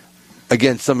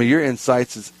again, some of your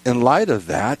insights is in light of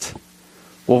that.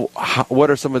 Well, what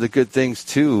are some of the good things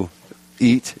to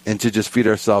eat and to just feed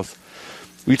ourselves?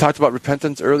 We talked about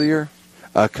repentance earlier,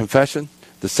 confession,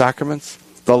 the sacraments,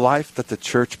 the life that the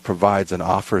church provides and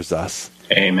offers us.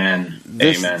 Amen.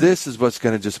 This is what's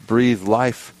going to just breathe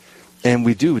life. And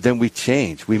we do. Then we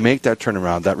change. We make that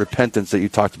turnaround, that repentance that you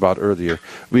talked about earlier.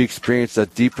 We experience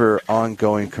that deeper,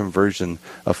 ongoing conversion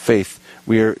of faith.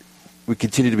 We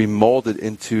continue to be molded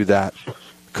into that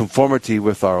conformity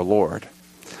with our Lord.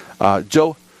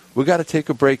 Joe, we got to take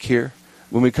a break here.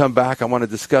 When we come back, I want to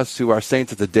discuss who our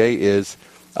saint of the day is,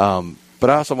 but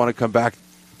I also want to come back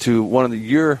to one of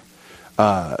your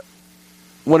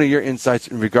insights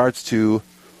in regards to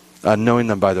knowing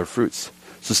them by their fruits.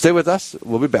 So stay with us.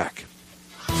 We'll be back.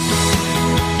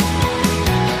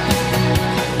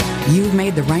 You've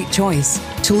made the right choice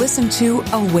to listen to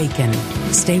Awaken.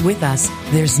 Stay with us.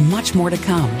 There's much more to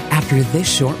come after this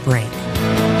short break.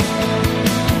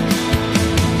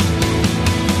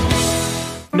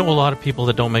 I know a lot of people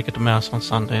that don't make it to Mass on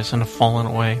Sundays and have fallen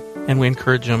away. And we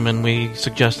encourage them and we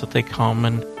suggest that they come.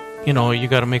 And, you know, you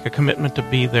got to make a commitment to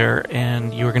be there,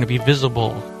 and you're going to be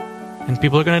visible. And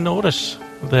people are going to notice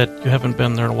that you haven't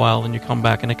been there in a while, and you come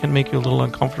back, and it can make you a little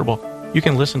uncomfortable. You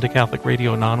can listen to Catholic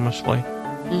radio anonymously.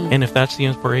 And if that's the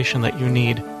inspiration that you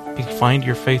need to find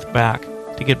your faith back,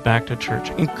 to get back to church,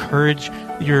 encourage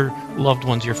your loved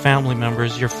ones, your family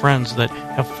members, your friends that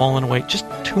have fallen away. Just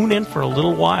tune in for a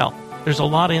little while. There's a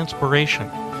lot of inspiration.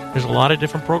 There's a lot of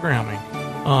different programming.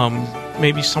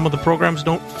 Maybe some of the programs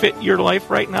don't fit your life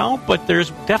right now, but there's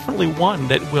definitely one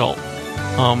that will.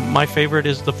 My favorite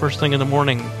is the first thing in the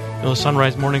morning, the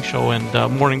Sunrise Morning Show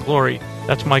and Morning Glory.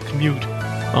 That's my commute.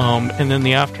 And then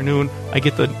the afternoon, I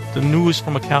get the news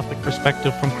from a Catholic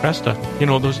perspective from Cresta. You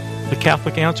know, the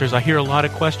Catholic answers. I hear a lot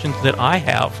of questions that I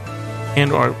have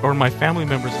and or my family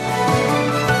members.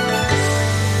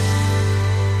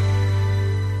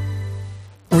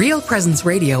 Real Presence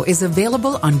Radio is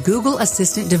available on Google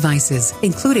Assistant devices,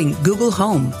 including Google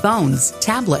Home, phones,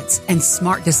 tablets, and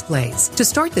smart displays. To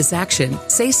start this action,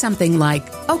 say something like,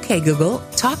 "Okay, Google,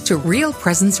 talk to Real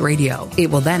Presence Radio."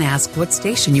 It will then ask what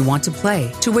station you want to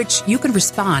play, to which you can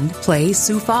respond, "Play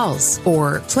Sioux Falls,"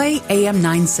 or "Play AM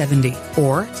 970,"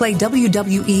 or "Play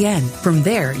WWEN." From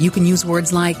there, you can use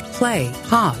words like play,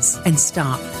 pause, and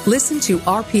stop. Listen to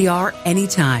RPR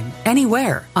anytime,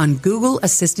 anywhere on Google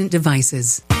Assistant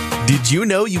devices. Did you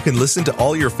know you can listen to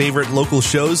all your favorite local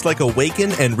shows like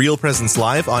Awaken and Real Presence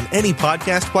Live on any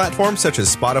podcast platform such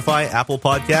as Spotify, Apple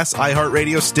Podcasts,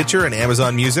 iHeartRadio, Stitcher, and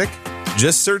Amazon Music?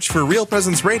 Just search for Real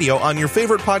Presence Radio on your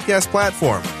favorite podcast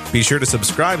platform. Be sure to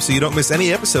subscribe so you don't miss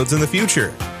any episodes in the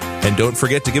future. And don't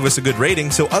forget to give us a good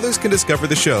rating so others can discover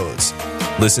the shows.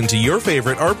 Listen to your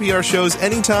favorite RPR shows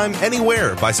anytime,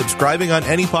 anywhere by subscribing on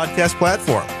any podcast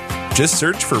platform. Just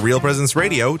search for Real Presence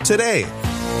Radio today.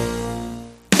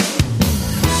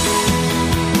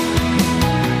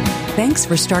 Thanks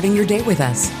for starting your day with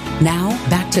us. Now,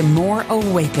 back to more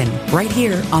Awaken, right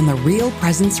here on the Real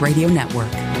Presence Radio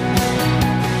Network.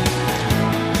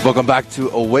 Welcome back to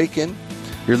Awaken.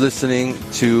 You're listening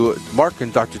to Mark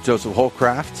and Dr. Joseph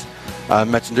Holcraft. I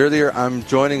mentioned earlier, I'm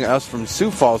joining us from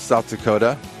Sioux Falls, South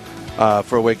Dakota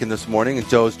for Awaken this morning, and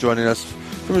Joe's joining us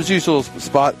from his usual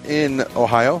spot in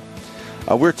Ohio.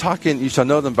 We're talking, you shall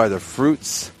know them by their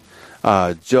fruits.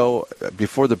 Joe,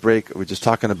 before the break, we were just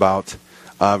talking about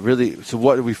so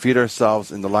what do we feed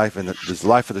ourselves in the life and the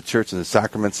life of the church and the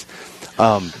sacraments.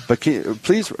 But can you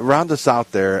please round us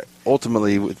out there,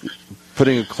 ultimately, with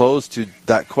putting a close to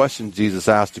that question Jesus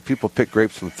asked, do people pick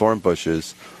grapes from thorn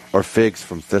bushes or figs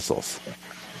from thistles?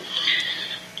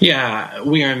 Yeah,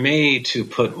 we are made to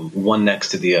put one next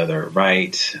to the other,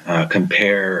 right?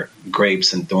 Compare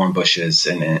grapes and thorn bushes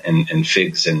and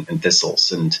figs and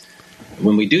thistles. And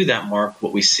when we do that, Mark,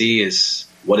 what we see is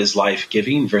what is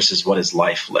life-giving versus what is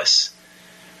lifeless,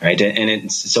 right?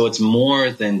 And so it's more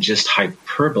than just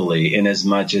hyperbole in as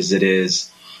much as it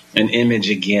is an image,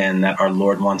 again, that our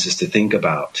Lord wants us to think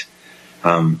about.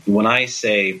 When I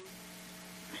say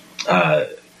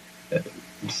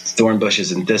thorn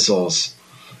bushes and thistles,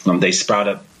 they sprout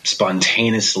up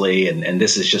spontaneously, and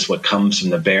this is just what comes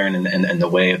from the barren and the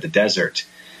way of the desert.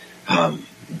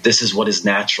 This is what is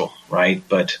natural, right?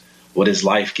 But what is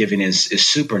life-giving is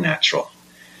supernatural.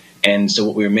 And so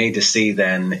what we're made to see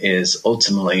then is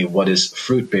ultimately what is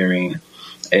fruit-bearing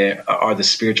are the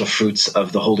spiritual fruits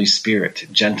of the Holy Spirit: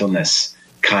 gentleness,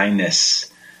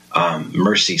 kindness,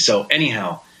 mercy. So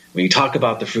anyhow, when you talk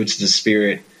about the fruits of the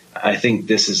Spirit, I think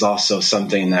this is also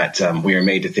something that we are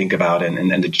made to think about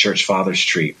and the Church Fathers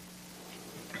treat.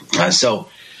 So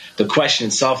the question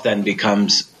itself then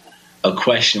becomes a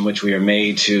question which we are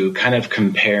made to kind of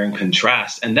compare and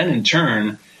contrast. And then in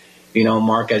turn, you know,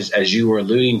 Mark, as you were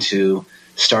alluding to,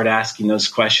 start asking those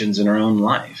questions in our own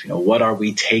life. You know, what are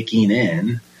we taking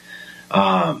in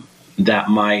that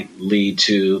might lead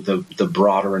to the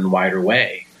broader and wider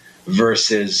way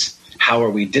versus how are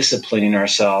we disciplining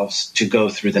ourselves to go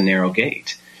through the narrow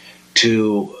gate?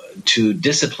 To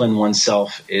discipline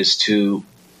oneself is to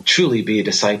truly be a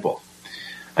disciple.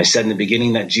 I said in the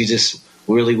beginning that Jesus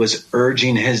really was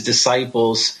urging his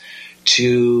disciples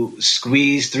to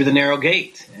squeeze through the narrow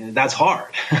gate. That's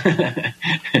hard.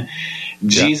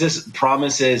 Jesus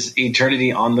promises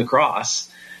eternity on the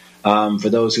cross for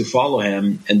those who follow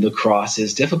him, and the cross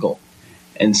is difficult.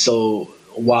 And so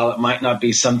while it might not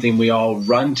be something we all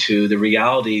run to, the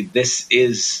reality, this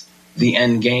is the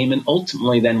end game, and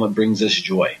ultimately then what brings us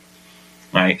joy.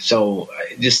 Right. So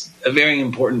just a very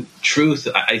important truth,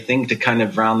 I think, to kind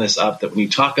of round this up, that when you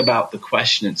talk about the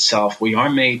question itself, we are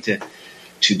made to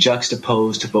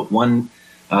juxtapose, to put one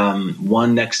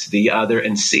next to the other,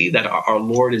 and see that our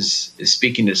Lord is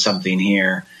speaking to something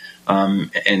here.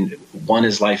 And one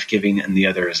is life-giving and the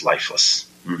other is lifeless.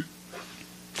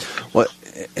 Well,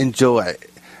 and Joe,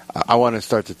 I want to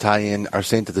start to tie in our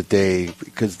saint of the day,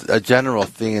 because a general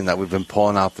theme that we've been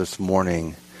pulling out this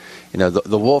morning,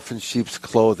 the wolf in sheep's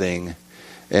clothing,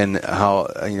 and how,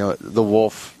 the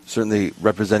wolf certainly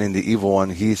representing the evil one,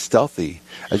 he's stealthy.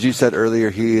 As you said earlier,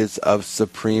 he is of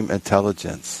supreme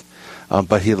intelligence,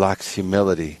 but he lacks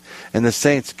humility. And the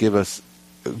saints give us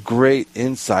great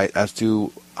insight as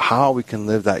to how we can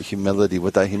live that humility,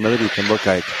 what that humility can look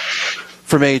like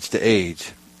from age to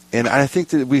age. And I think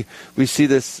that we see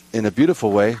this in a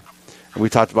beautiful way. We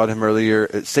talked about him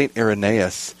earlier, St.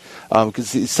 Irenaeus,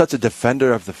 because he's such a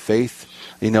defender of the faith.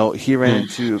 He ran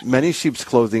into many sheep's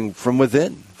clothing from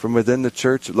within the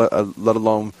church, let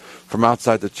alone from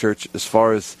outside the church, as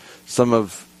far as some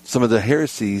of the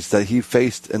heresies that he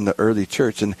faced in the early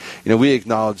church. And, we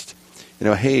acknowledged,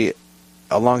 hey,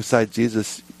 alongside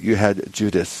Jesus, you had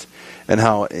Judas, and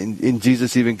how in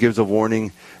Jesus even gives a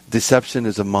warning, deception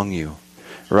is among you,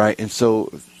 right? And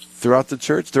so throughout the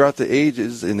church, throughout the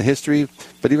ages in history,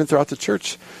 but even throughout the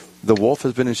church, the wolf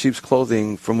has been in sheep's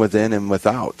clothing from within and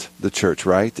without the church,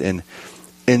 right? And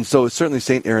so certainly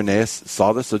St. Irenaeus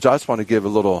saw this. So I just want to give a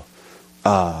little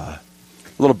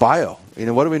bio.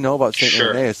 What do we know about St.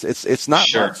 Irenaeus? It's not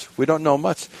much. We don't know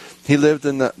much. He lived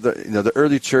in the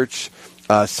early church,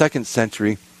 2nd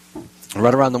century,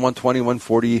 right around the 120,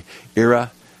 140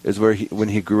 era is when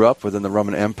he grew up within the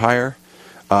Roman Empire.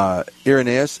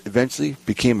 Irenaeus eventually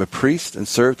became a priest and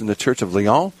served in the Church of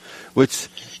Lyon, which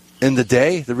in the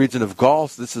day, the region of Gaul,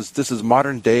 this is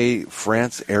modern day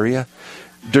France area,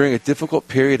 during a difficult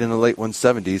period in the late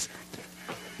 170s,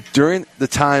 during the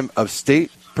time of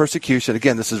state persecution.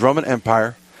 Again, this is Roman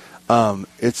Empire.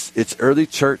 It's early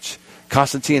church.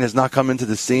 Constantine has not come into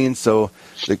the scene, so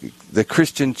the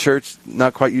Christian church,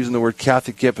 not quite using the word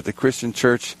Catholic yet, but the Christian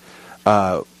church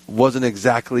wasn't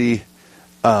exactly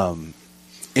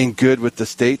in good with the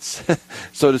states,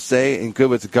 so to say, in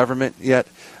good with the government yet.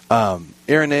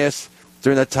 Irenaeus,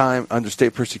 during that time, under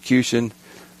state persecution,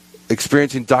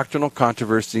 experiencing doctrinal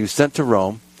controversy, he was sent to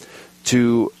Rome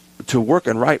to work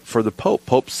and write for the Pope.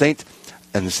 Pope Saint,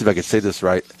 and let's see if I can say this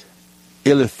right,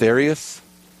 Eleutherius,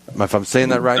 if I'm saying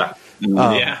that right.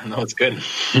 It's good.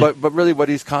 but really what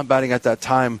he's combating at that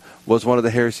time was one of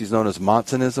the heresies known as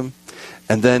Montanism.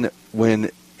 And then when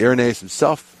Irenaeus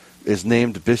himself is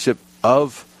named bishop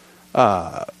of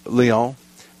Lyon,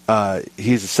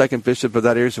 he's the second bishop of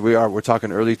that area, so we're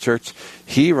talking early church.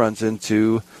 He runs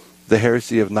into the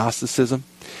heresy of Gnosticism,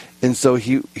 and so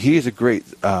he's a great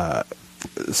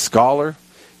scholar.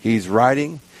 He's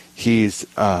writing. He's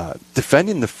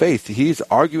defending the faith. He's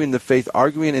arguing the faith,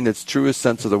 arguing in its truest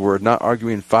sense of the word, not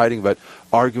arguing fighting, but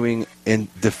arguing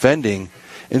and defending.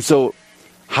 And so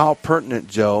how pertinent,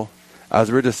 Joe,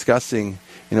 as we're discussing,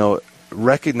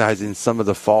 recognizing some of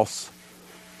the false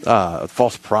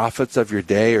prophets of your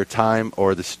day or time,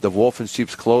 or the wolf in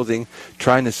sheep's clothing,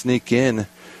 trying to sneak in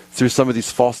through some of these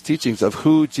false teachings of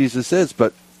who Jesus is.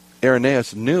 But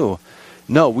Irenaeus knew,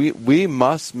 no, we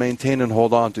must maintain and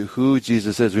hold on to who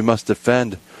Jesus is. We must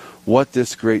defend what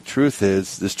this great truth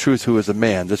is, this truth who is a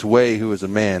man, this way who is a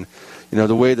man,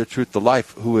 the way, the truth, the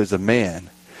life who is a man.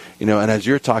 And as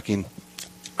you're talking,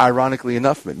 ironically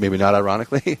enough, maybe not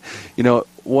ironically,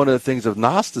 one of the things of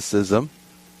Gnosticism,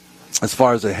 as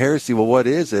far as a heresy, well, what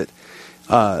is it?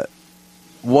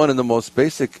 One of the most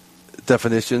basic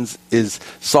definitions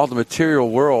saw the material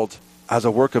world as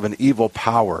a work of an evil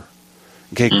power.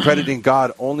 Okay, crediting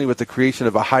God only with the creation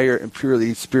of a higher and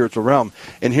purely spiritual realm.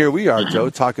 And here we are, Joe,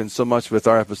 talking so much with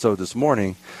our episode this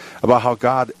morning about how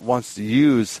God wants to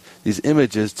use these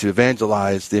images to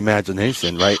evangelize the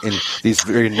imagination, right? In these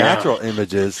very natural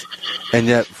images. And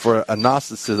yet for a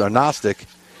Gnostic,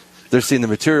 they're seeing the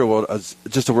material world as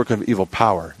just a work of evil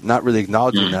power, not really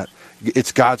acknowledging that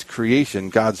it's God's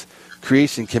creation. God's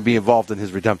creation can be involved in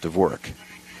his redemptive work.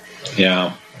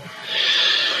 Yeah.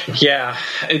 Yeah,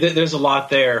 there's a lot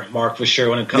there, Mark, for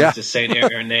sure, when it comes to St.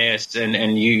 Irenaeus,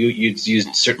 and you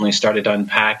certainly started to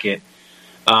unpack it.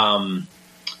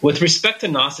 With respect to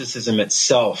Gnosticism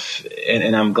itself,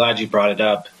 and I'm glad you brought it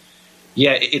up,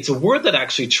 yeah, it's a word that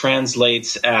actually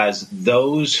translates as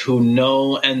those who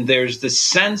know, and there's the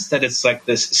sense that it's like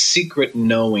this secret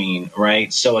knowing,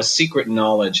 right? So a secret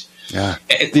knowledge. Yeah,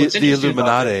 the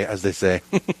Illuminati, as they say.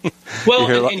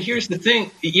 Well, and here's the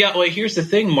thing. Yeah, well, here's the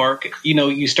thing, Mark.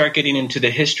 You start getting into the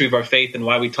history of our faith and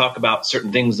why we talk about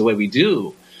certain things the way we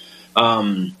do. I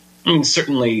mean,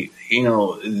 certainly,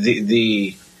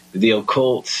 the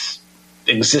occult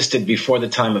existed before the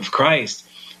time of Christ,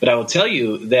 but I will tell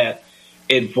you that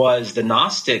it was the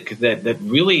Gnostic that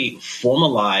really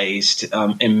formalized,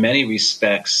 in many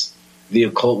respects, the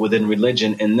occult within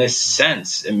religion in this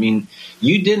sense. I mean,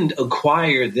 you didn't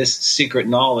acquire this secret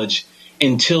knowledge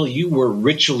until you were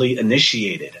ritually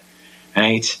initiated,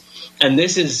 right? And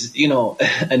this is,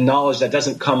 a knowledge that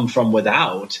doesn't come from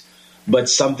without, but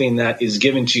something that is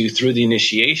given to you through the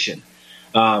initiation.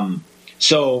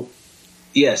 So,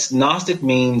 yes, Gnostic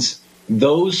means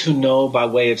those who know by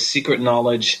way of secret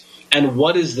knowledge. And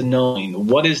what is the knowing?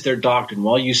 What is their doctrine?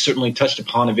 Well, you certainly touched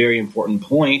upon a very important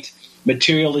point.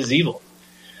 Material is evil.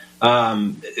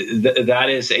 That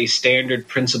is a standard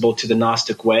principle to the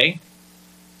Gnostic way,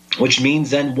 which means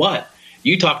then what?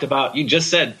 You just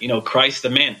said, Christ the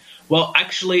man. Well,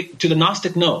 actually, to the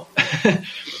Gnostic, no.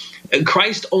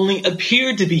 Christ only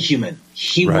appeared to be human.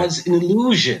 He was an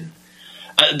illusion.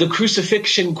 The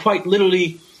crucifixion quite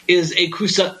literally is a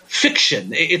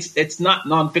crucifixion. It's not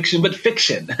nonfiction, but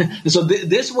fiction. So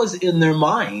this was in their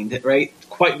mind, right?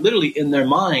 Quite literally in their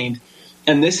mind.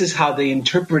 And this is how they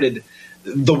interpreted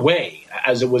the way,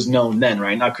 as it was known then,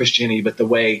 right? Not Christianity, but the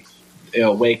way,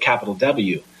 way capital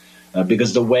W,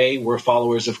 because the way were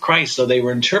followers of Christ. So they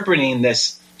were interpreting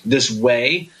this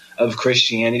way of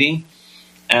Christianity,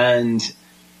 and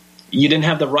you didn't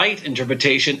have the right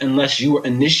interpretation unless you were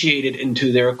initiated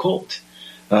into their occult.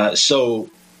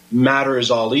 So matter is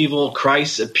all evil.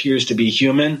 Christ appears to be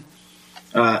human.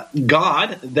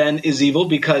 God then is evil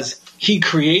because he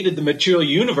created the material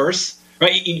universe.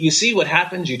 Right? You see what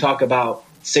happens. You talk about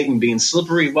Satan being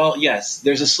slippery. Well, yes,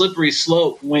 there's a slippery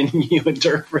slope when you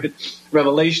interpret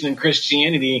Revelation and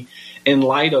Christianity in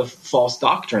light of false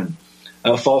doctrine,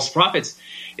 false prophets.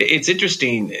 It's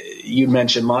interesting. You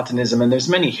mentioned Montanism, and there's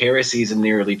many heresies in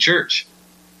the early church.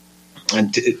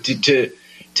 And to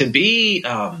be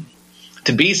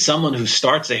someone who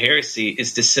starts a heresy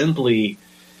is to simply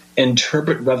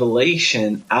interpret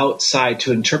Revelation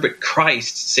to interpret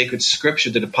Christ's sacred scripture,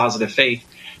 the deposit of faith,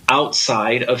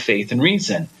 outside of faith and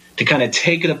reason, to kind of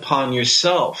take it upon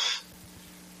yourself.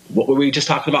 What were we just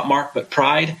talking about, Mark? But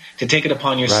pride, to take it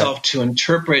upon yourself to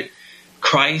interpret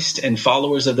Christ and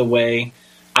followers of the way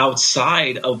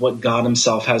outside of what God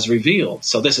himself has revealed.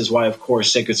 So this is why, of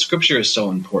course, sacred scripture is so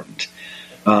important.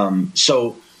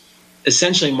 So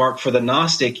essentially, Mark, for the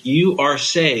Gnostic, you are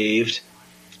saved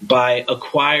by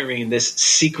acquiring this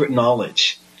secret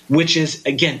knowledge, which is,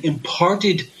 again,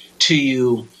 imparted to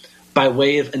you by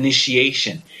way of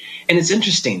initiation. And it's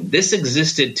interesting. This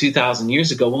existed 2,000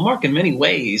 years ago. Well, Mark, in many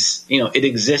ways, it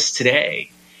exists today.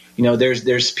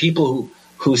 There's people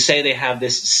who say they have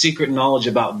this secret knowledge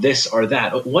about this or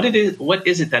that. What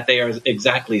is it that they are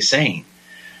exactly saying?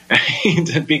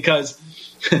 Right? Because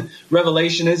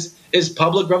revelation is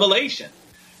public revelation,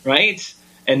 right?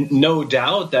 And no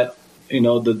doubt that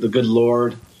the good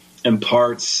Lord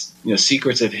imparts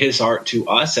secrets of his heart to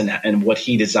us and what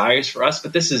he desires for us.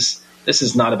 But this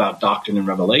is not about doctrine and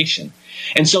revelation.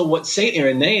 And so what St.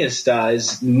 Irenaeus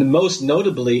does, most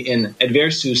notably in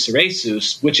Adversus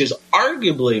Heresus, which is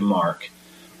arguably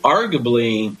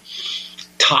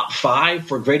top 5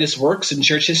 for greatest works in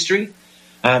church history.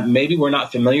 Maybe we're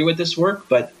not familiar with this work,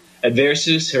 but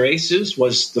Adversus Heresus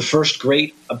was the first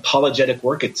great apologetic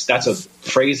work. That's a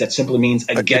phrase that simply means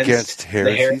against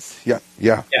heresies.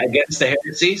 Yeah, against the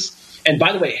heresies. And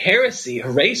by the way,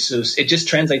 heresus, it just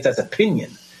translates as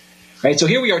opinion. Right? So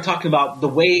here we are talking about the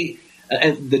way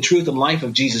and the truth and life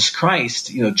of Jesus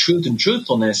Christ, truth and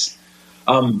truthfulness.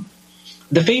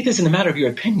 The faith isn't a matter of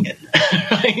your opinion,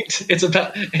 right? It's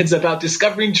about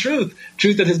discovering truth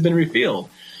that has been revealed.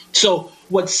 So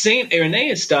what St.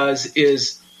 Irenaeus does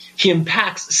is he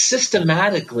impacts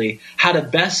systematically how to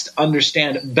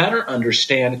better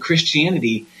understand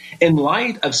Christianity in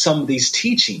light of some of these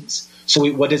teachings.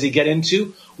 So what does he get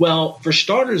into? Well, for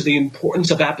starters, the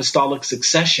importance of apostolic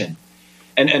succession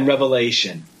and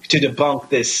revelation to debunk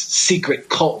this secret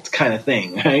cult kind of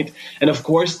thing, right? And of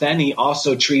course, then he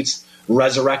also treats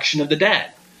resurrection of the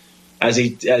dead as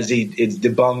he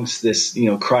debunks this,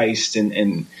 Christ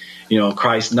and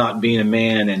Christ not being a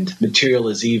man and material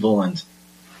is evil and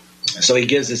So he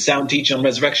gives a sound teaching on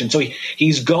resurrection. So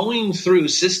he's going through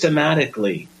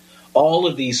systematically all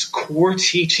of these core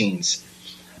teachings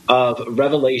of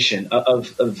revelation,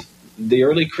 of the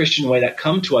early Christian way that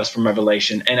come to us from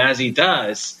revelation. And as he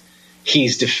does,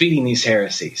 he's defeating these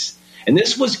heresies. And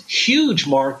this was huge,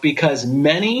 Mark, because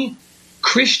many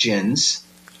Christians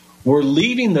were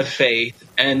leaving the faith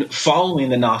and following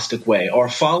the Gnostic way, or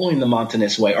following the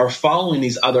Montanist way, or following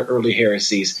these other early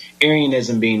heresies,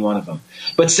 Arianism being one of them.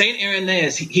 But St.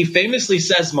 Irenaeus, he famously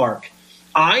says, Mark,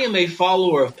 I am a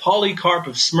follower of Polycarp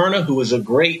of Smyrna, who was a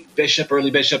great bishop,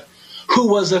 early bishop, who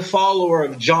was a follower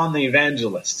of John the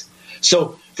Evangelist.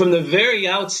 So from the very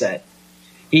outset,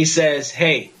 he says,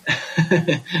 hey,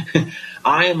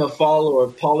 I am a follower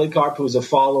of Polycarp, who is a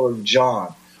follower of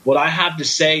John. What I have to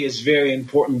say is very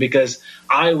important because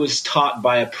I was taught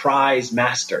by a prize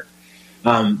master.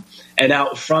 And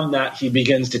out from that, he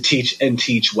begins to teach and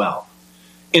teach well.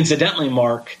 Incidentally,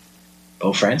 Mark,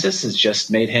 Pope Francis has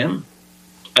just made him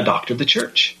a doctor of the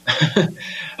church.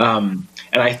 And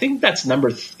I think that's number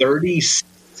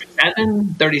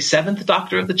 37th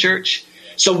doctor of the church.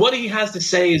 So what he has to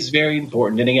say is very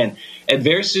important. And again,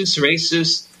 Adversus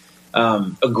Resus,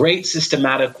 a great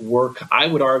systematic work. I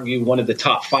would argue one of the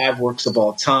top 5 works of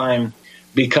all time,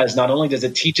 because not only does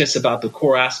it teach us about the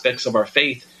core aspects of our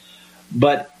faith,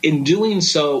 but in doing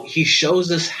so, he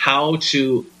shows us how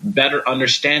to better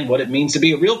understand what it means to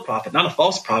be a real prophet, not a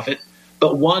false prophet,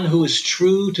 but one who is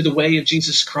true to the way of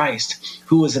Jesus Christ,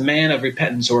 who is a man of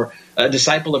repentance or a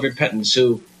disciple of repentance,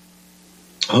 who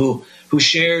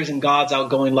shares in God's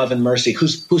outgoing love and mercy,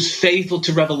 who's faithful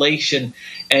to revelation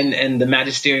and the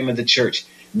magisterium of the church.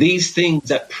 These things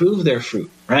that prove their fruit,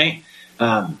 right?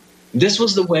 This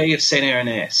was the way of St.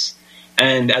 Irenaeus.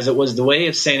 And as it was the way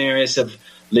of St. Irenaeus of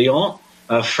Lyon,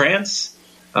 France,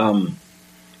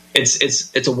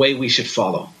 it's a way we should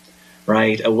follow,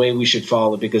 right? A way we should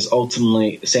follow, because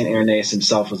ultimately St. Irenaeus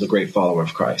himself was a great follower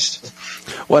of Christ.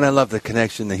 Well, and I love the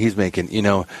connection that he's making. You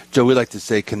know, Joe, we like to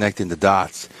say connecting the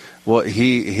dots. Well,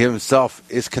 he himself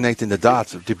is connecting the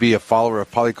dots to be a follower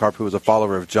of Polycarp, who was a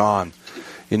follower of John.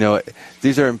 You know,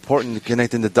 these are important,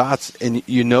 connecting the dots, and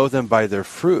you know them by their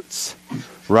fruits,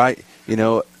 right? You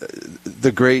know,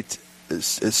 the great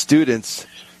students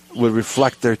would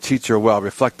reflect their teacher well,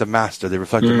 reflect the master. They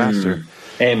reflect the master.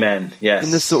 Amen. Yes.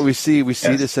 And this is what we see. We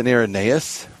see this in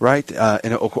Irenaeus, right?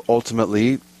 And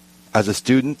ultimately, as a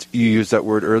student, you used that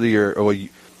word earlier, or you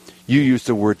used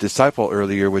the word disciple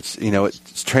earlier, which, you know, it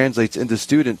translates into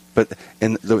student, but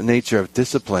in the nature of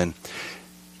discipline.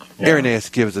 Yeah. Irenaeus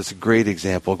gives us a great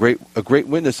example, a great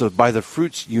witness of by the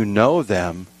fruits you know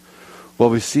them. Well,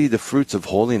 we see the fruits of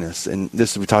holiness, and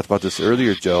this we talked about this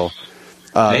earlier, Joe.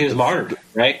 He was martyred,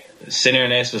 right? St.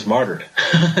 Irenaeus was martyred.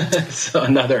 So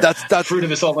another that's fruit of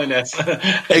his holiness.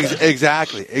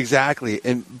 Exactly.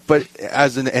 But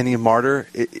as in any martyr,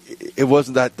 it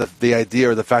wasn't that the idea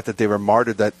or the fact that they were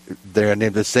martyred that they're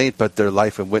named a saint, but their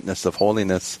life and witness of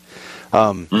holiness.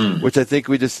 Which I think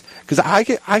we just, because I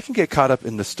can get caught up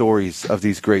in the stories of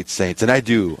these great saints, and I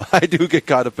do get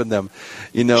caught up in them.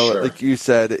 You know, sure. Like you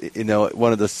said, you know,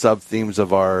 one of the sub themes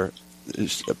of our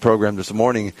program this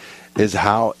morning is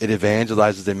how it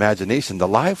evangelizes the imagination. The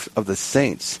life of the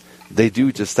saints, they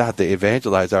do just that. They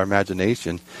evangelize our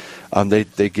imagination.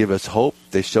 They give us hope.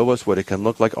 They show us what it can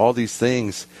look like. All these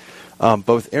things.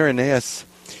 Both Irenaeus,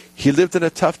 he lived in a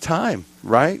tough time,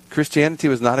 right? Christianity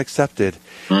was not accepted,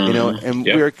 you know, and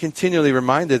we are continually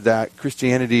reminded that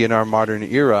Christianity in our modern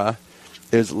era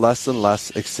is less and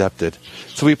less accepted.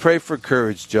 So we pray for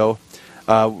courage, Joe.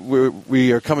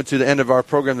 We are coming to the end of our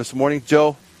program this morning.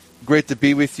 Joe, great to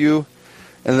be with you.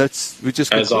 And we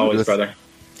just as always, brother.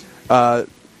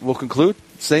 We'll conclude.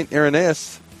 St.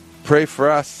 Irenaeus, pray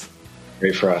for us.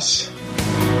 Pray for us.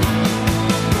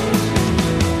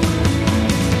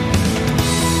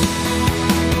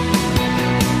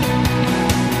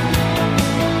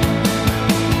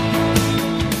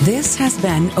 This has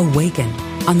been Awaken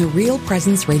on the Real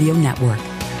Presence Radio Network.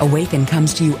 Awaken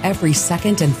comes to you every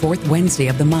second and fourth Wednesday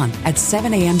of the month at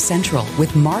 7 a.m. Central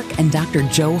with Mark and Dr.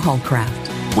 Joe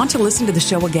Holcraft. Want to listen to the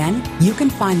show again? You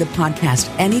can find the podcast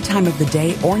any time of the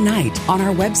day or night on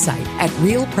our website at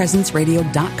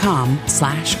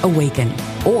realpresenceradio.com/awaken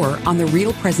or on the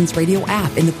Real Presence Radio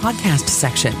app in the podcast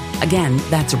section. Again,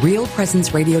 that's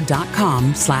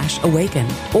realpresenceradio.com/awaken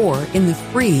or in the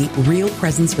free Real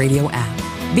Presence Radio app.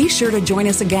 Be sure to join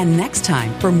us again next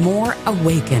time for more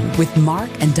Awaken with Mark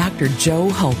and Dr. Joe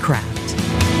Holcraft.